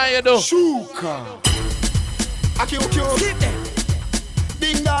guess what you do? Shuka. Akio. Skip that.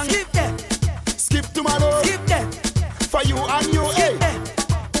 Ding dong. Skip that. Skip to my road. Skip that. For you and you, hey.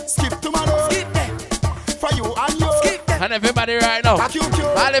 Skip to my road. Skip that. For you and you. Skip that. And everybody right now.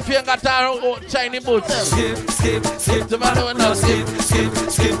 All if you ain't got shiny boots. Skip to my road now. Skip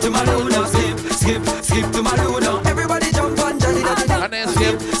to my road now. Skip to my road now. Everybody jump on Johnny. And then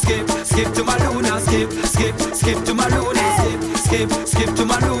skip to my road now. Skip to my road now. Skip to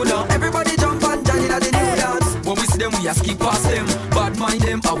my road now. Everybody jump on Johnny. That the new dance. When we see them, we a skip past them. Bad mind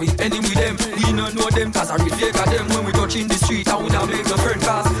them, are we enemy them? We don't know them, cause I reflect at them. When we touch in the street, I would not make no friend,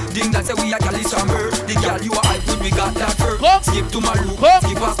 cause ding that say we a gal from her. The gal you are hype with, we got that fur. Skip to my room,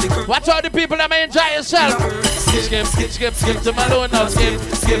 skip past the curve. Watch all the people that may enjoy yourself. Skip to my road now. Skip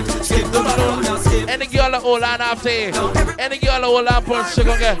to my road now. Any girl that hold on after you. Any girl that hold on for she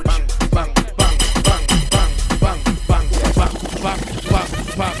gon' get bang, bang, bang, bang, bang, bang, bang, bang,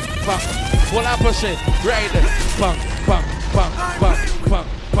 bang, bang. Hold on for shit, right there. Bang, bang, bang, bang, bang,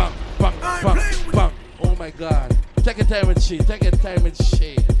 bang, bang, bang, bang. Oh my God. Take your time and shit. Take your time and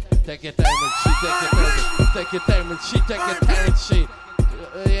shit. Take your time and shit. Take your time and shit. Take your time and shit.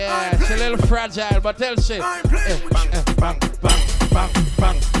 Yeah, it's a little fragile, but tell shit. Bang, bang, bang, bang, bang,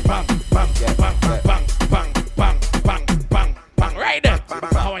 bang, bang, bang, bang, bang, bang, bang, bang, bang. Right there.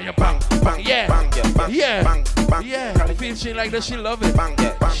 How are you bang, bang? Yeah, yeah, yeah. I feel she like that. She love it.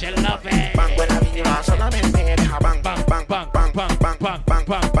 She love it. When I'm in your house, I'm in bed. Bang, bang, bang, bang, bang, bang, bang, bang,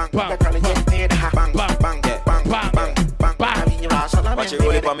 bang, bang, bang, bang, bang, bang, bang, bang, bang. she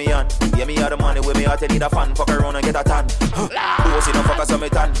roll it on me hand. Yeah, me had the money with me, I tell you the fan. Fuck around and get a tan. Who's in a fuck so me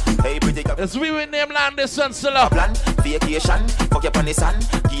tan. Hey, pretty girl. It's we with name land this son still up. Plan, vacation, fuck you on the sun.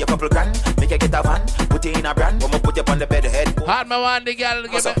 Give you a couple grand, make you get a van. Put you in a brand, I'ma put you on the bed head. Hard my one, the girl,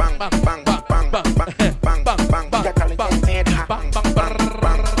 give me bang, bang, bang, bang, bang, bang, bang, bang, bang, bang, bang, bang, bang.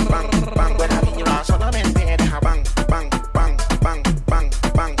 When I mean you are so I'm in bed, bang, bang, bang, bang, bang,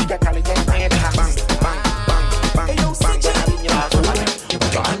 bang. You got bang, bang, bang, bang, bang.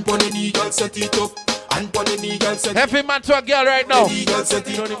 And put the knee, girl, set it up. And put the knee, girl, set it up. Happy man to a girl right now. You know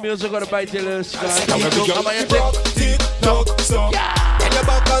the music gonna bite your lips. How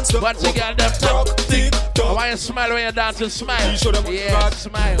What's the girl them talk? I want you to smile when you're dancing. Smile. Yeah,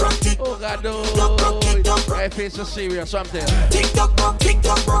 smile. Oh God, no. My face is serious. Something. Tick tock, bro. Tick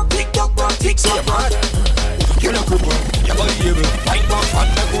tock, bro. Tick tock, bro. Tick tock, bro. You know, good, your body able. Fine, bro. Fun,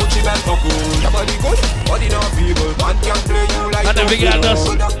 the Gucci belt, for cool. Your body good, body not feeble. Man can play you like. And the big girl does.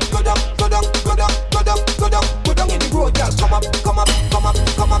 Go down, go down, go down, go down, go down, go down, go down in the road, girl. Come up, come up, come up,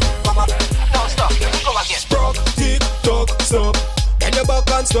 come up, come up. Now stop. Go again. Sprock, tick tock, stop. And your back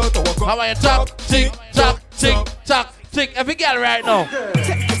and start to walk up. How are you talk? Tick tock, tick tock, tick. Every girl right now.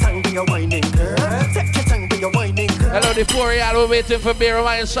 Take your time, be your whining girl. Take your time, be your whining girl. Hello, the 4 y'all were waiting for beer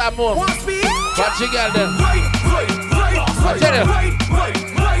and some more. What's the girl then? I tell you.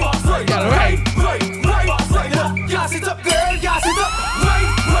 Girl, right. Gas it up, girl. Gas it up.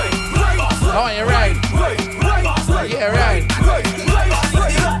 How are you right? Yeah, right.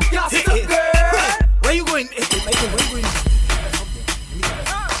 Gas it up, girl. Where you going?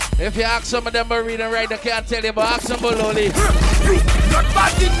 If you ask some of them are reading right, I can't tell you, but ask them Bololi. Not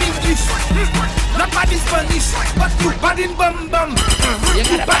bad in English, not bad in Spanish, but you bad in bum bum. You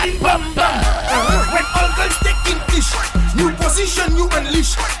bad in bum bum. When all girls take English, new position you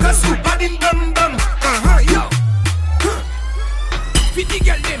unleash, cause you bad in bum bum. Yo. 50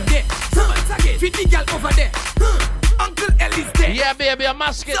 girl them there, 50 girl over there. Uncle L is there. Yeah, baby, I'm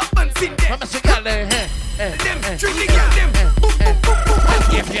asking. Someone's in there. I'm asking girl there. Them, treat the girl them. Boom, boom, boom, boom. And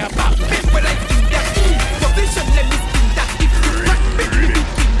give you a back. When I do that, position let me spin that. If you back, make me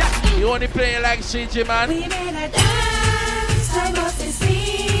spin that. You only play like CJ, man. We made a dance, time of the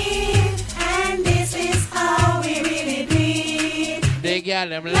scene, and this is how we really do it. They girl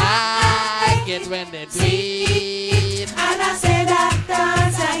them like it when they tweet. And I say that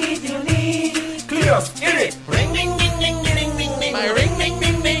dance I hit you need. Clear, hit it. Ring, ding, ding, ding, ding, ding, ding. My ring, ding,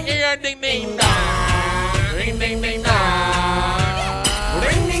 ding, ding, ding, ding, dong. Ring, ding, ding, dong.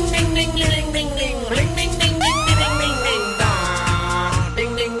 Ring, ding, ding, ding, ding, ding, ding. Ring, ding, ding, ding, ding, ding, ding, dong.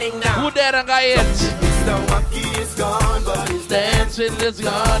 Ding, ding, ding, dong. Who there and got it? Mr. Wacky is gone, but he's dancing is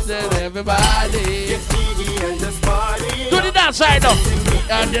gone to everybody. Get jiggy and just party. Do the dance right now.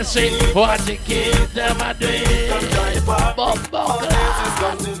 And just say what the kids them are doing. Bum, bum,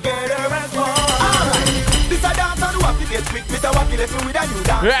 come together as one. This a dance on Wacky get quick. Mr. Wacky left me with a new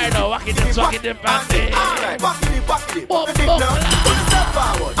dance. Right now, Wacky them sucking them panty. Alright, Wacky it. Bum, Put the step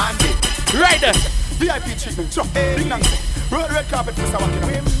forward and dip. Right there. VIP treatment, chop, big dance. Roll the red carpet, Mr. Wacky.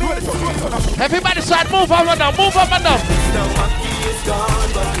 Roll it up. Everybody start move up and down, move up and down. Mr. Wacky is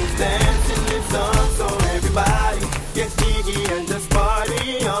gone, but he's dancing lives on. So everybody get jiggy and just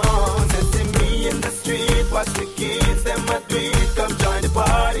party on. Setting me in the street, watch the kids, them a tweet. Come join the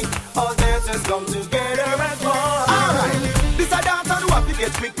party, all dancers come together as one. Alright, this a dance on the Wacky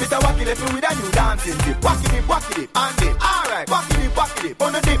get quick. Mr. Wacky left me with a new dancing dip. Wacky dip, and dip. Alright, wacky dip.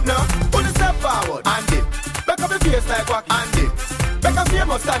 On the dip now, on the step forward, and dip. Back up the face like Wacky, and dip. Back up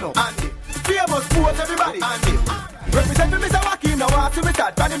famous stand up, and dip. Famous pose everybody, and dip. Represent me Mr. Wacky, now I see me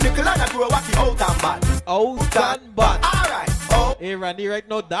start. Brand him nickel and I grow Wacky out and bad. Out and bad. Alright, oh. Hey Randy, right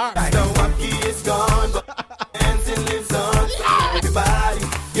now dark. The Wacky is gone, but dancing lives on. Everybody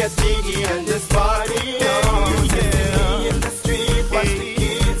get jiggy and just party on. Yeah. In the street, watch the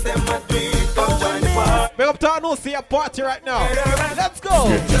kids, them a tweet. Come join the party. Big up to no see a party right now. Let's go.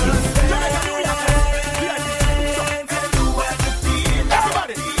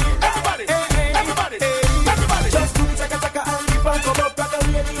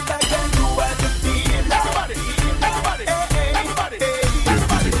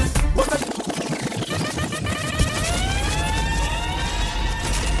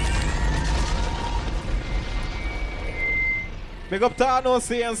 Big up to no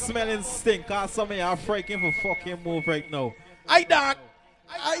see and smelling stink. Cause some of you are freaking for fucking move right now. I dark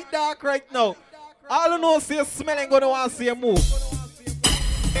right now. All who know see smelling gonna want to see a move.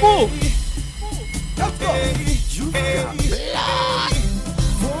 Move. Let's go.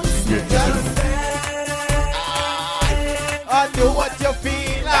 I know what you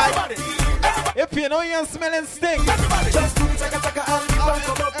feel like. If If you know you're smelling stink. Everybody just do the chaka chaka and keep on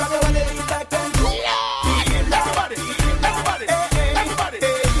come up. Everybody lean back and do. Everybody, everybody, everybody.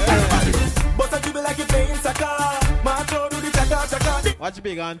 But I do me like you playing soccer. Macho do the chaka chaka. Watch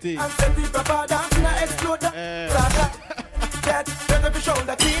big auntie. And set the proper dance and I explode that. That, let every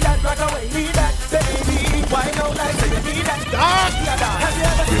shoulder clean that, black away, need that, baby. Why don't I say you need that? Have you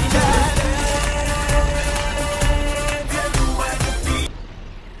ever seen that?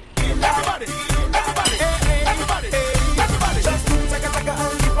 Everybody, everybody, everybody, everybody. Just do chaka chaka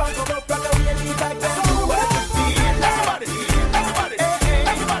and keep on come up, black away, need that, baby. Everybody, everybody,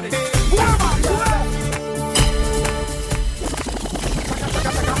 everybody.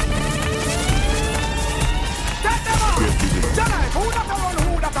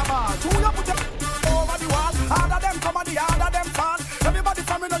 Everybody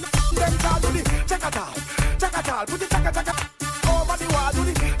from in the them call do the chaka-tal, put the chaka-chaka over the wall, do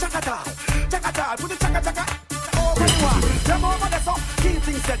the chaka-tal, put the chaka-chaka over the wall. Them over there so, keep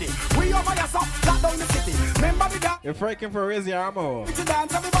things steady. We over there so, lock down the city. Remember the dance. You're freaking for raise your armor.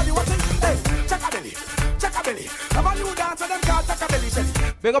 Dance, everybody watching. Hey, chaka-belly, chaka-belly. Have a new dance and them call chaka-belly shelly.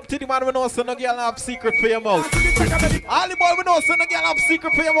 Big up to the man we know so no girl have secret for your mouth. All the boy we know so no girl have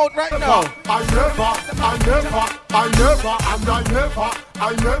secret for your mouth right now. I never, and I never, and I never, and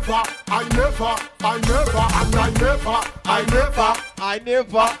I never. Bad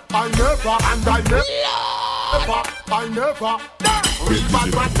man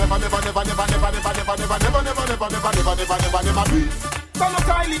never do it. So no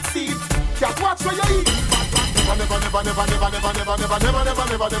toilet seat. Just watch where you eat. Never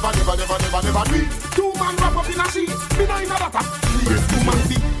do it. 2 man wrap up in a sheet. Me no in a butter. Please, 2 man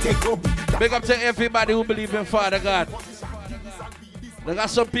feet take up. Big up to everybody who believe in Father God. There got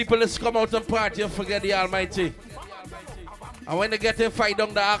some people that come out and party and forget the Almighty. And when they get in fight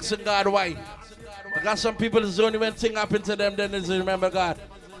down, they're asking God why. There got some people that's only when thing happen to them, then they remember God.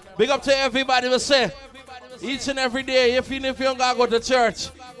 Big up to everybody who say, each and every day, even if you don't go to church,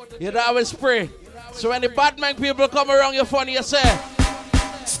 you'd always pray. So when the bad man people come around your phone, you say,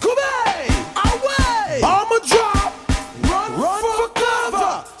 Scooby, away! I'm a drop, run for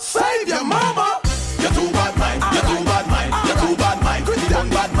cover, save your mama. You're too bad mind, you're too bad mind, you're too bad mind, you're too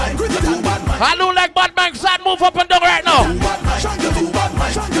bad mind, you're too bad mind. I don't like bad man, start move up and down right now. You're too bad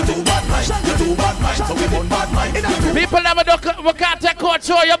mind, you're too bad mind, you're too bad mind, so we born bad mind. People never do, we can't take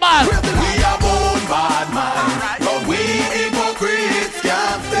control your man. We are born bad mind, but we hypocrites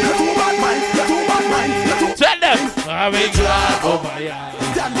can't stay. You're too bad mind, you're too bad mind, you're too. Tell them, I will drive over here.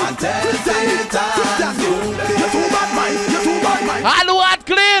 And tell Satan, you're too bad mind, you're too bad mind. All who are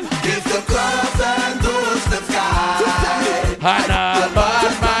clean. Kiss the cross and touch the sky. And all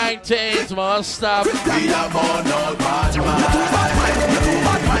bad mind things must stop. We are born all bad mind. You're too bad mind, you're too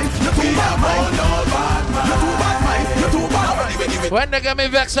bad mind, you're too bad mind, all bad mind. You're too bad mind, you're too bad mind. When they get me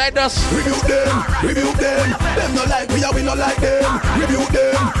vexed, I just rebuke them, rebuke them. Them no like we are, we no like them. Rebuke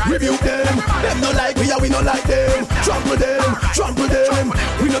them, rebuke them. Them no like we are, we no like them. Trample them, trample them.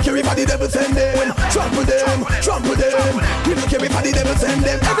 We no care if the devil send them. Trample them, trample them. We no care if the devil send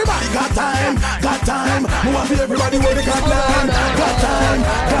them. Everybody got time, got time. Move on to everybody where they got time. Got time,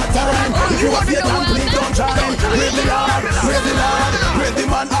 got time. If you are Satan, please don't try. Praise the Lord, praise the Lord. Praise the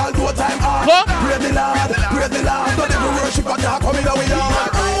man all the time. Praise the Lord, praise the Lord. Don't ever worship a dark coming away.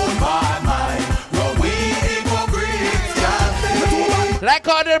 like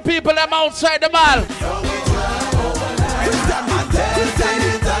all the people them outside the mall.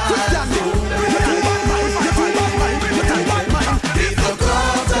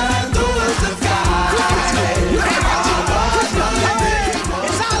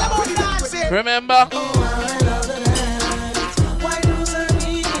 Remember?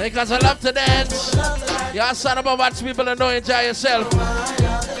 Because I love to dance. You're son about watch people and don't enjoy yourself.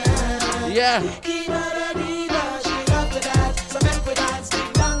 Yeah.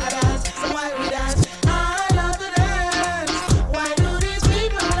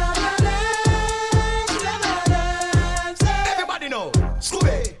 Everybody know,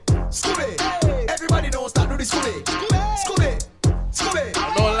 Scooby, Scooby. Everybody know, start do the Scooby, Scooby,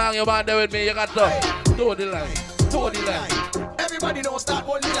 Scooby. No long you man there with me, you got to toe the line, toe the line. Everybody know, start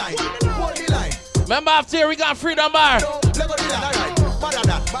hold the line, hold the line. Remember after here we got Freedom Bar.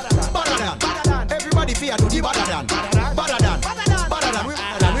 Everybody fear to the better than.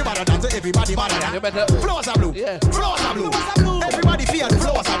 We better than to everybody better than. You better. Floors are blue. Yeah. Floors are blue. Everybody fear the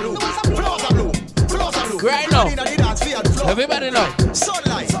floors are blue. Floors are blue. Floors are blue. Right now. Everybody know.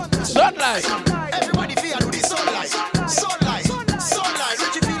 Sunlight. Sunlight. Everybody fear to the sunlight. Sunlight. Sunlight.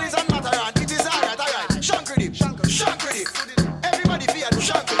 Such a feelings and matter and it is alright. Shank ready. Shank ready. Everybody fear to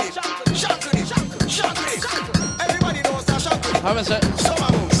shank ready. Shank ready. me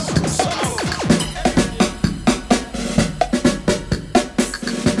say.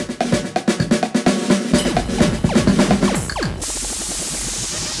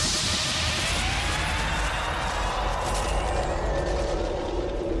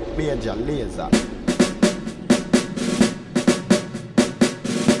 Major laser.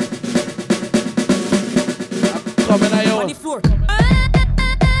 Coming at you. On the floor.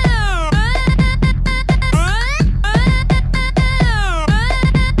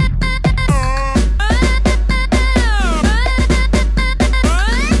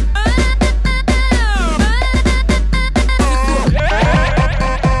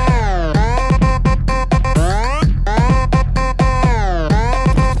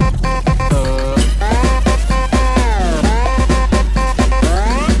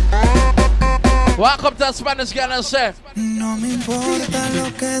 Welcome to Spanish girl and say. No me importa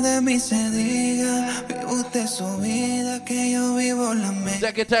lo que de mí se diga. Vive usted su vida, que yo vivo la mía.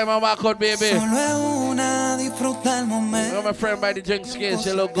 Take your time and walk out, baby. Solo es una, disfruta el momento. I'm a friend by the drink skins,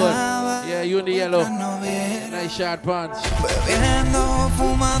 you look good. Yeah, you in the yellow. Nice short pants.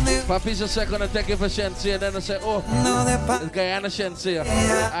 Papi's just gonna take you for Shensi and then I say, oh, it's Guyana Shensi.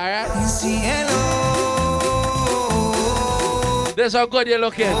 Alright? That's how good you're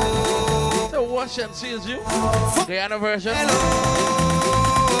looking. So what Shensi is you? Guyana version.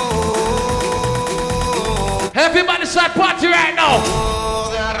 Everybody start party right now.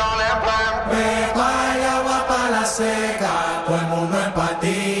 Agua pa' la seca, todo el mundo en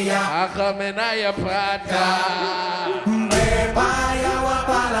patilla. Acamenaya Prata. Pepa y agua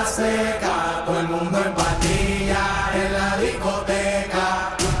pa' la seca, todo el mundo en patilla en la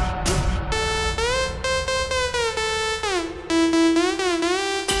discoteca.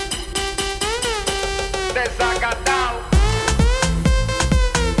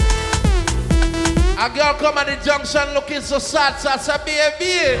 A girl come at the junction looking so sad, so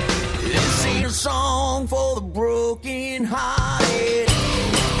baby. This ain't a song for the broken hearted.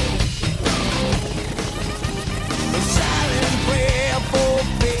 A silent prayer for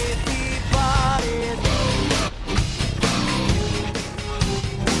faith departed.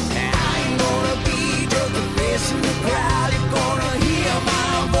 I ain't gonna be just a face in the crowd. You're gonna hear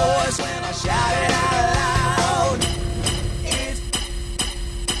my voice when I shout it out loud.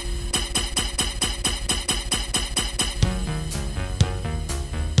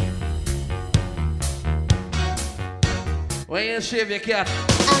 When you shave your cat.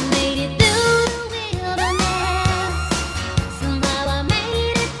 I made it through the wilderness. Somehow I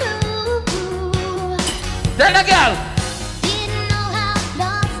made it through. Tell the girl. Didn't know how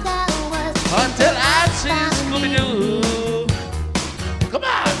lost I was Until I see Scooby-Doo. Come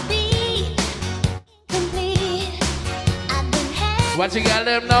on. Be complete. I've been had. What you got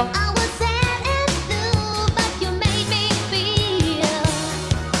them now? I was sad and blue, but you made me feel.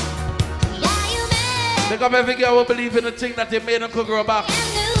 Yeah, you made Pick up every girl who believe in the thing that they made and could grow back.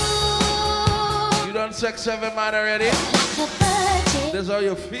 You done sex 7 man already? That's how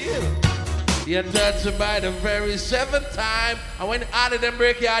you feel. You're touched by the very 7th time, and when all of them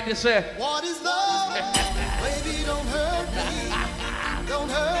break your heart, you say, What is love? Baby, don't hurt me. Don't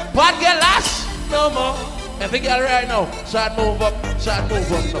hurt me. Pot get lost? No more. Every girl right now, start move up, start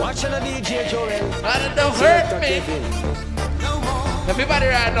move up. Watching a DJ Joel. And don't hurt me. Everybody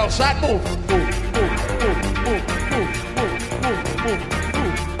right now, start move.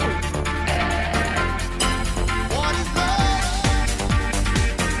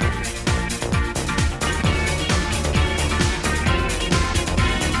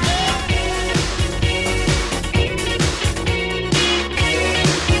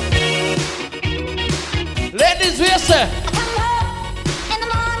 Ladies, we say.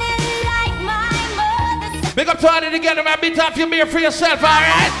 Big up to all of together, man. Beat off your beer for yourself,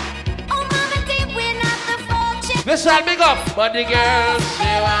 alright? This all big up. But the girls,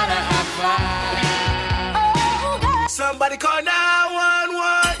 they wanna have fun. Somebody call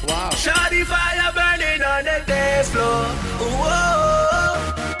 911. Wow. Shawty fire burning on the dance floor.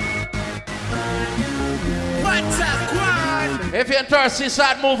 What's up, Quan? If you're thirsty,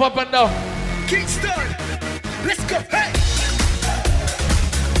 start move up and down. Kingston, let's go, hey!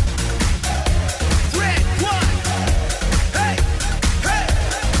 3, 1, hey, hey!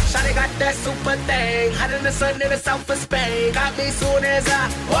 Shawty got that super thing, hot in the sun in the south of Spain. Got me soon as I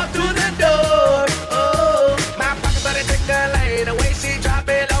walk through the door. Oh, my pockets started tickling, the way she drop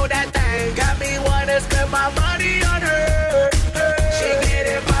it on that thing. Got me wanna spend my money on her. She get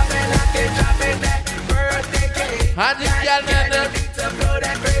it poppin', I can drop it that birthday cake. How did y'all know? To blow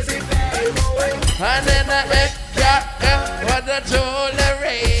that crazy thing. And then I make what the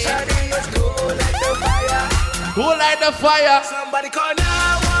tolerate. Shawty is cool like the fire. Cool like the the fire. Somebody call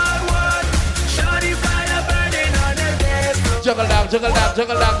 911. Shawty fire burning on the dance floor. Juggle down, juggle down,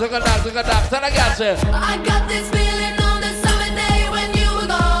 juggle down, juggle down, juggle down. Tell the girl, say. I got this feeling on the summer day when you were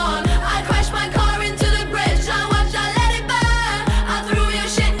gone. I crashed my car into the bridge. I watched, I let it burn. I threw your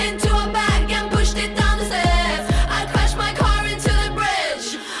shit into a bag and pushed it down the stairs. I crashed my car into the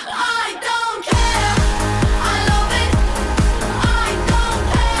bridge. I don't care. I love it. I don't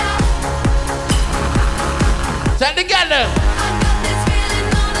care. Tell the girl.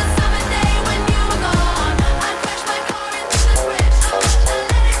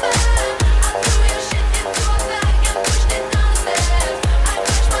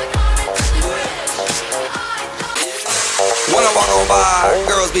 When I walk on by,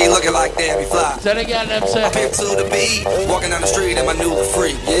 girls be looking like they be fly. Tell the girl them say. I'm hip to the beat, walking down the street in my new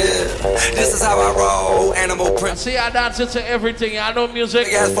freak, yeah. This is how I roll, animal print. See, I dance to everything, I know music.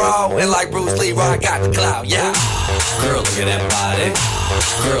 Big ass bro, and like Bruce Lee, I got the clout, yeah. Girl, look at that body.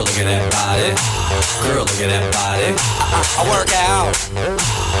 Girl, look at that body. Girl, look at that body. I work out.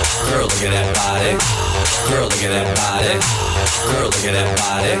 Girl, look at that body. Girl, look at that body. Girl, look at that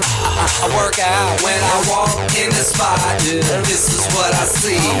body. I work out when I walk in the spot. This is what I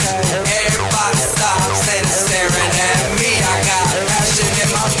see. Everybody stops and is staring at me. I got passion in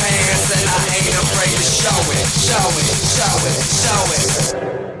my pants and I ain't afraid to show it. Show it, show it, show it.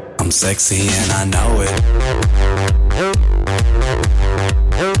 I'm sexy and I know it.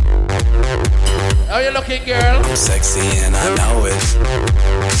 How you looking, girl? I'm sexy and I know it.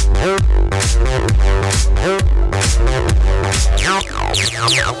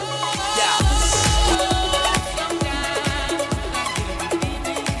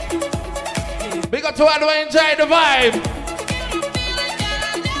 Big up to all who enjoy the vibe.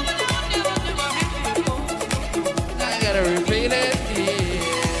 I gotta repeat it.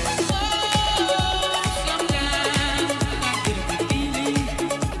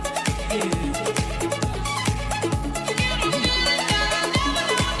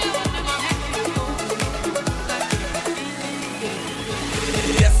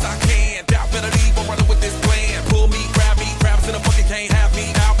 Yes, I can. Doubt better leave. I'm running with this plan. Pull me, grab me, crabs in a bucket can't have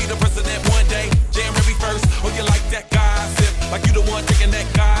me. I'll be the president one day. Jam every first. Oh, you like that gossip? Like you the one taking that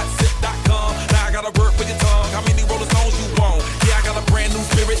gossip.com. Now I gotta work for your tongue. How many Rolling Stones you want? Yeah, I got a brand new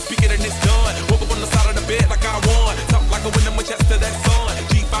spirit. Speak it and it's done. Woke up on the side of the bed like I won. Talk like a winner with chest to that sun.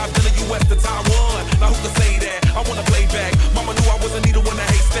 G5 to the US to Taiwan. Now who can say that? I wanna play back. Mama knew I was a needle in a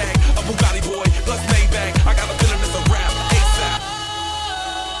haystack. A Bugatti boy plus Maybach. I got a feeling it's a rap. ASAP.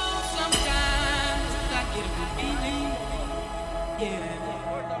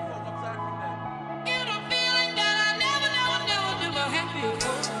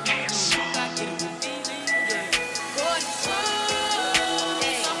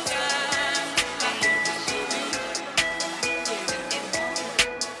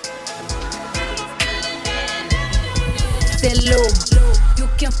 You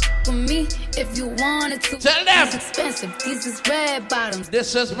can f with me if you wanted to. Tell them. It's expensive. These is red bottoms.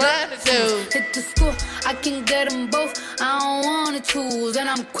 This is brand new. Hit the school. I can get them both. I don't wanna choose. And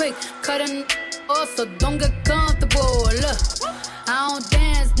I'm quick cutting off, so don't get comfortable. Look, I don't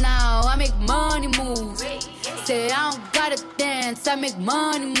dance now. I make money move. Say I don't gotta dance. I make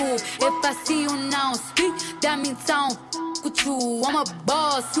money move. If I see you now speak, that means I don't with you. I'm a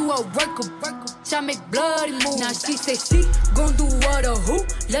boss, you a worker. I make bloody moves. Now she say she gon' do what or who?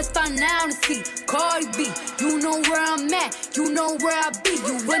 Let's find out and see. Cardi B, you know where I'm at, you know where I be.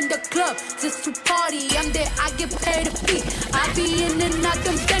 You in the club just to party. I'm there, I get paid to be. I be in and out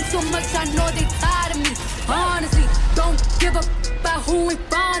them banks so much, I know they tired of me. Honestly, don't give a about who in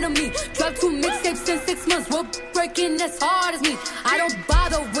front of me. Drop 2 mixtapes in 6 months. We're breaking as hard as me. I don't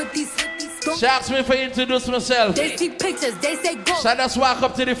bother with these. She asked me if I introduce myself. They see pictures, they say go. So I just walk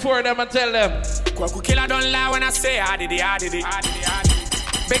up to the 4 of them and tell them. Kwaku killer don't lie when I say I did it, I did it.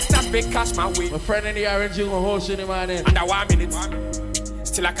 Big stars, big cash my way. My friend in the orange, you gonna host in the morning. Under 1 minute.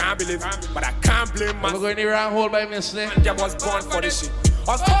 Still I can't believe, but I can't blame man. I'm going to the wrong hole by mistake. I was born for this shit.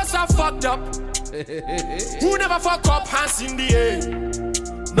 Of course I fucked up. Who never fuck up? Hands in the air.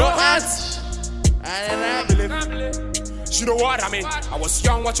 No hands. I can't believe. You know what I mean? I was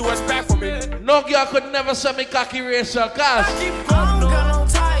young, what you expect from me? No girl could never say me cocky racial, cause I keep going, girl, on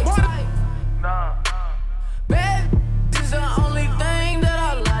tight. Nah. Babe, this is the only thing that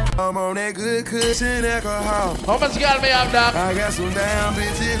I like. I'm on that good cushion alcohol. How much girl me have, Doc? I got some damn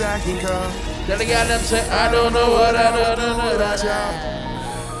bitches I can call. Tell the girl them say, I don't know what I don't know without y'all.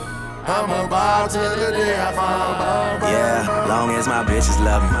 I'm about to the day I find. Yeah, long as my bitches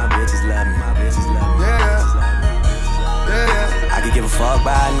love me. My bitches love me. My bitches love me. Yeah. I could give a fuck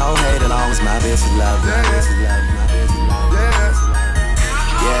by no hate as long as my bitches love me. My bitches love me.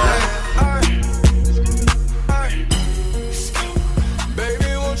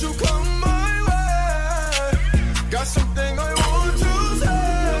 Baby, won't you come my way? Got something I want to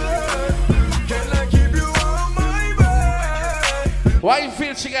say. Can I keep you on my way? Why you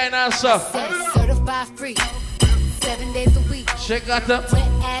feel she got an answer? Certified free, 7 days a week. Check out the wet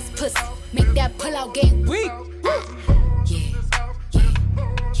ass pussy, make that pull out game weak.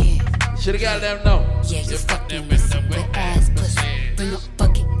 Shoulda got them know. Yeah, you fucking with wet ass pussy. Bring a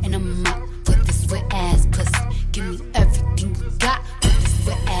bucket and a mop for this wet ass pussy. Give me everything you got for this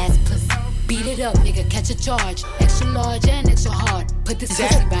wet ass pussy. Beat it up, nigga, catch a charge. Extra large and extra hard. Put this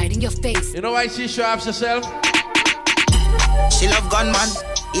pussy right in your face. You know why she straps herself? She love gunman,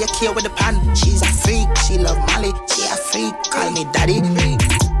 AK with the pan. She's a freak, she love Molly. She a freak, call me daddy.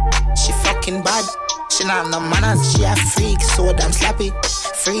 She fucking bad, she not no manners. She a freak, so damn slappy.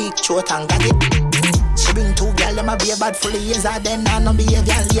 Freak, short and gaggy. She bring two girls, them a be a bad full of years. Then I no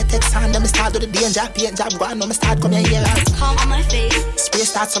behavior, latex hand. Them start with the danger, paint job, go on, no me start come here. Calm on my face. Spray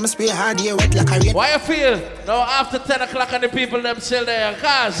start, some spray hard, here wet like a rain. Why you feel? Now after 10 o'clock and the people them still there,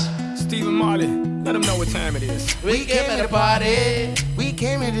 cause Stephen Marley, let them know what time it is. we came to the party. We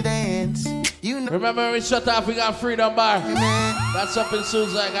came here to dance. You know. Remember when we shut off, we got Freedom Bar. That's up in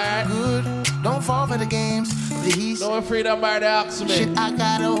Suicide, alright? Good, don't fall for the games. Please. No Freedom Bar, they ask me. Shit, I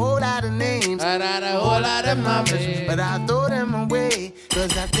got a whole lot of names. And I got a whole lot of numbers. But I throw them away,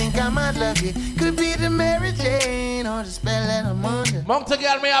 cause I think I might love you. Could be the Mary Jane or the spell that I'm under. Monk to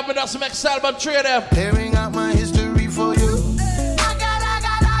get me up with us, make album, three of them. Clearing out my history for you. I got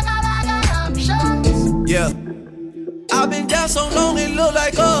options. Yeah. I've been down so long it look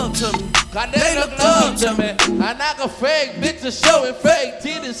like up to me. Cause they look love to me. And I got fake bitches showing fake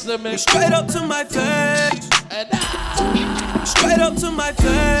titties to me. Straight up to my face. Straight up to my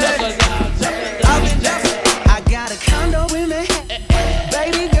face. I've been down so I got a condo in Manhattan.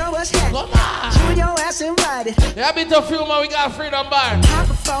 Baby girl, what's happening? You and your ass invited. Yeah, been to few more, we got Freedom Bar. Pop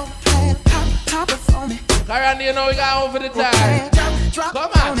it for me, play it, pop it for me. Carry you know we got over the time. Drop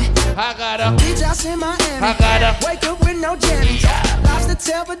Come on. I got her. Beach house in Miami. I got her. Wake up with no jammies. Lobster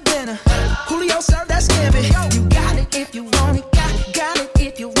tail for dinner. Julio served that scampi. You got it if you want it. Got it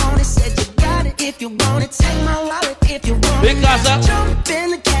if you want it. Said you got it if you want it. Take my wallet if you want it. Because jump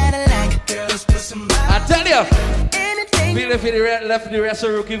in the Cadillac. Girls, put some I tell you. Anything. Feel if you left the rest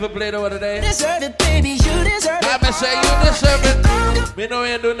of the rookie for play over today. Deserve it, baby. You deserve it. I'm say you deserve it. Me know what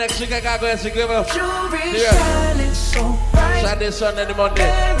you do next week. I gotta go and see Glimmer. Shining so bright. Saturday, Sunday, and Monday.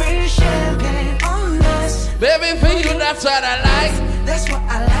 Every champagne on us. Baby, for you, that's what I like. That's what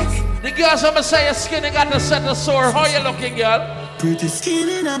I like. The girls, I'ma say your skin got the set the sore. How you looking, girl? Pretty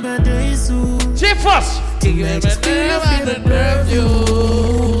skinny in a birthday suit. Chief first. Give me the name and the nerve you.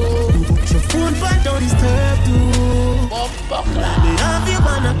 Put your phone back, don't disturb you. They have you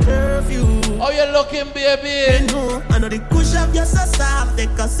on a curfew. How you looking, baby? No, I know the push up just so soft.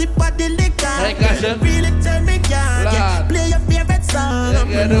 Take a sip of the liquor. Hey, gotcha. Really turn me on. Yeah. Play your favorite song.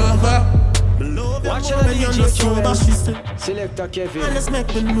 Get over. Watch out, you know sober. Selector Kevin. And let's make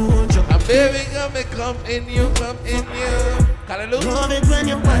the mood jump. And baby, come in you, come in you. Hallelujah. Love it when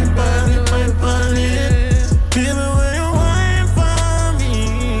you wine on it, wine on it. Baby, when you wine for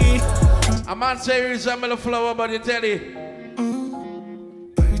me. A man say you resemble a flower, but you tell it.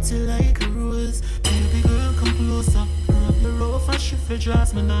 Pretty like a rose. Baby girl, come closer. Rub your rough and shift your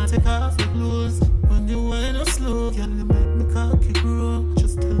dress. Me not take off your clothes. When you wine up slow, girl, you make me cocky grow.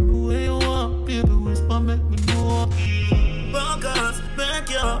 Just tell me where you want, baby, whisper, make me know. Buggers, make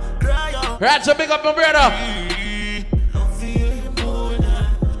you cry out. Right, so big up my brother.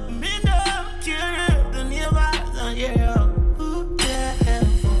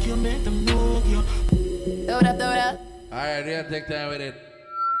 Alright, yeah, take time with it.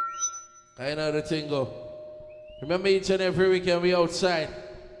 I know the thing go. Remember each and every weekend we outside.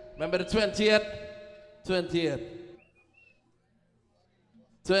 Remember the 20th? 20th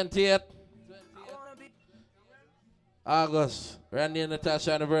August. Randy and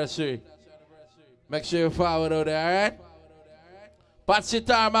Natasha anniversary. Make sure you forward out there, alright? Patsy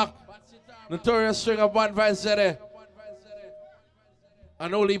Tarmac. Notorious string of 157.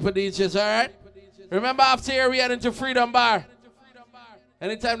 And no leap of DJs, alright? Remember after here we head into Freedom Bar.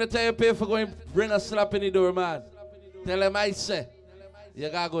 Anytime they tell you pay for going, bring a slap in the door, man. Tell them I say, you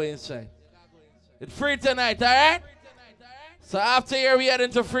gotta go inside. It's free tonight, alright? So after here we head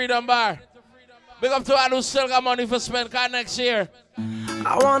into Freedom Bar. Big up to all who still got money for spend card next year.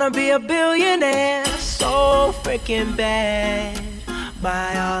 I wanna be a billionaire, so freaking bad.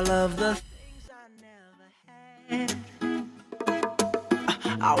 Buy all of the things I never had.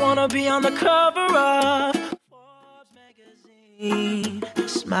 I wanna be on the cover of Forbes magazine.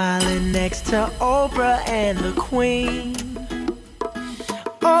 Smiling next to Oprah and the Queen.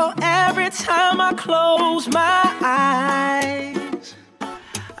 Oh, every time I close my eyes,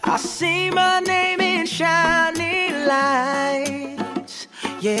 I see my name in shining lights.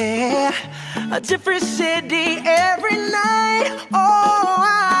 Yeah, a different city every night. Oh,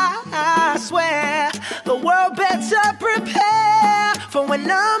 I swear the world better prepare for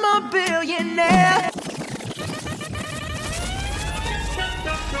when I'm a billionaire.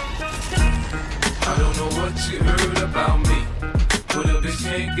 I don't know what you heard about me, but a bitch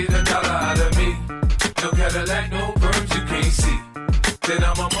can't get $1 out of me. No Cadillac, no perms you can't see. Then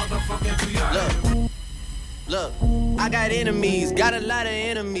I'm a motherfucking VIP. Look, I got enemies, got a lot of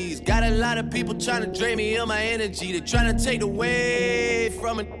enemies. Got a lot of people trying to drain me of my energy. They trying to take away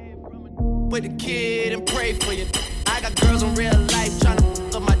from it. With the kid and pray for you. I got girls in real life trying to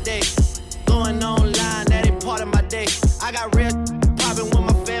f up my day. Going online, that ain't part of my day. I got real popping with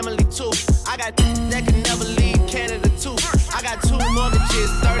my family too. I got that can never leave Canada too. I got 2 mortgages,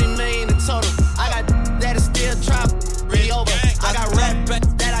 30 million in total. I got that is still trying to be over. I got rap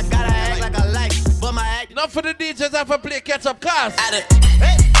that I gotta act like I like, but my act. Not for the DJs, I for play catch up cars.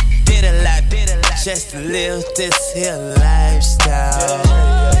 Did a lot, just to live this here lifestyle.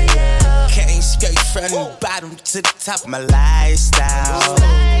 Came straight from the bottom to the top of my lifestyle.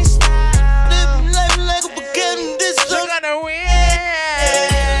 Living life like a beginning, this is gonna win.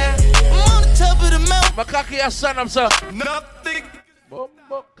 I'm on the top of the mountain. Makaki, your son, I'm so. Nothing.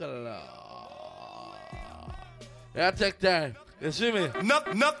 Yeah, take time. You see me?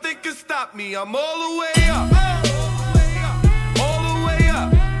 Nothing can stop me. I'm all the way up. All the way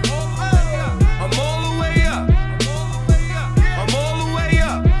up. I'm all the way up. I'm all the way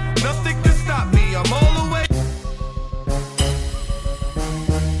up. Nothing can stop me. I'm all the way.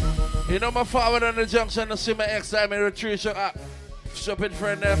 You know my forward on the junction to see my ex-time in retreat shopping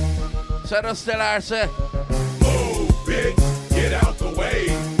friend them. So I just tell her, say, move, bitch, get out the way.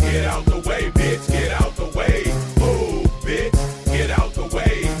 Get out the way, bitch, get out the way. Move, bitch, get out the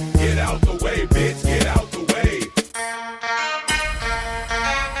way. Get out the way, bitch, get out the way.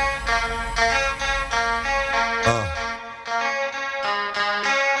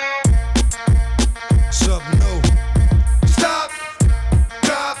 Something new. Stop,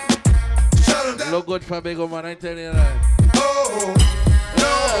 drop, shut him down. look good for big man, I tell you that. Oh,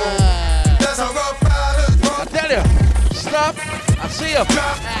 no, that's how rough riders roll. I tell you, stop, I see you.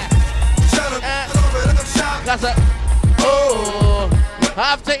 That's a, oh,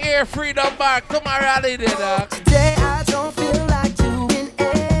 after air freedom bar, come on, rally there, dog. Today I don't feel like doing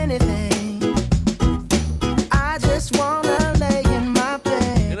anything. I just wanna lay in my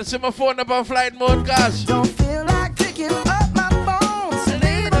bed. You know, see my phone up on flight mode, guys. Don't feel like picking up my phone. So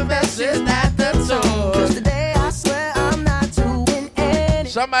leave a message at the door. Cause today I swear I'm not doing anything.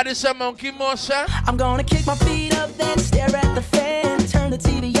 Somebody say monkey motion. I'm gonna kick my feet up, then stare at the fan. Turn the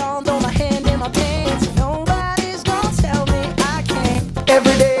TV on, throw my hand in my pants. Nobody's gonna tell me I can't.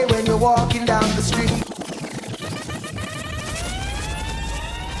 Every day when you're walking down the street.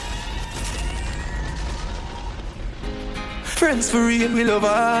 Friends for real, we love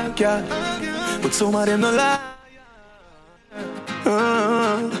our cat. But some of them no lie.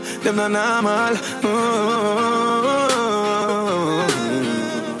 Them not normal.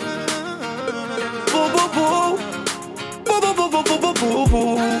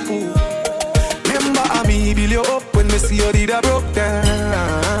 Remember how me build you up when me see you did a broke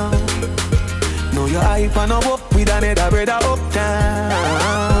down. Know your hype and up with another brother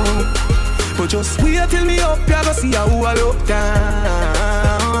uptown. But just wait till me up, you go see how I look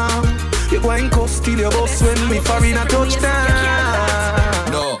down. You go and cuss till your boss when we far in a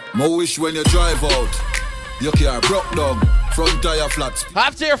touchdown. No, my wish when you drive out, your car broke down, front tire flat.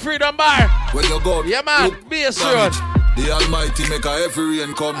 After your freedom bar. When you go, yeah man, be a road. The Almighty make a every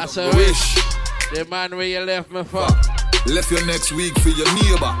rain come. That's a wish. The man where you left me for. Left you next week for your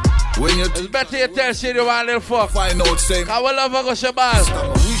neighbor. When you it's better you tell she you want little fuck. Find out saying I will love her go she ball.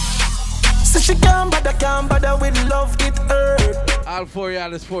 So she can't bother with love it hurt. All 4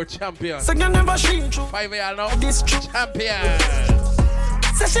 y'all is 4 champions. So you never see through 5 y'all now. This champions.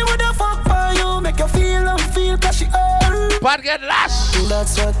 So she woulda fuck for you, make you feel cause she hurt. But get lash.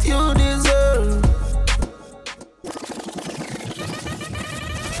 That's what you deserve.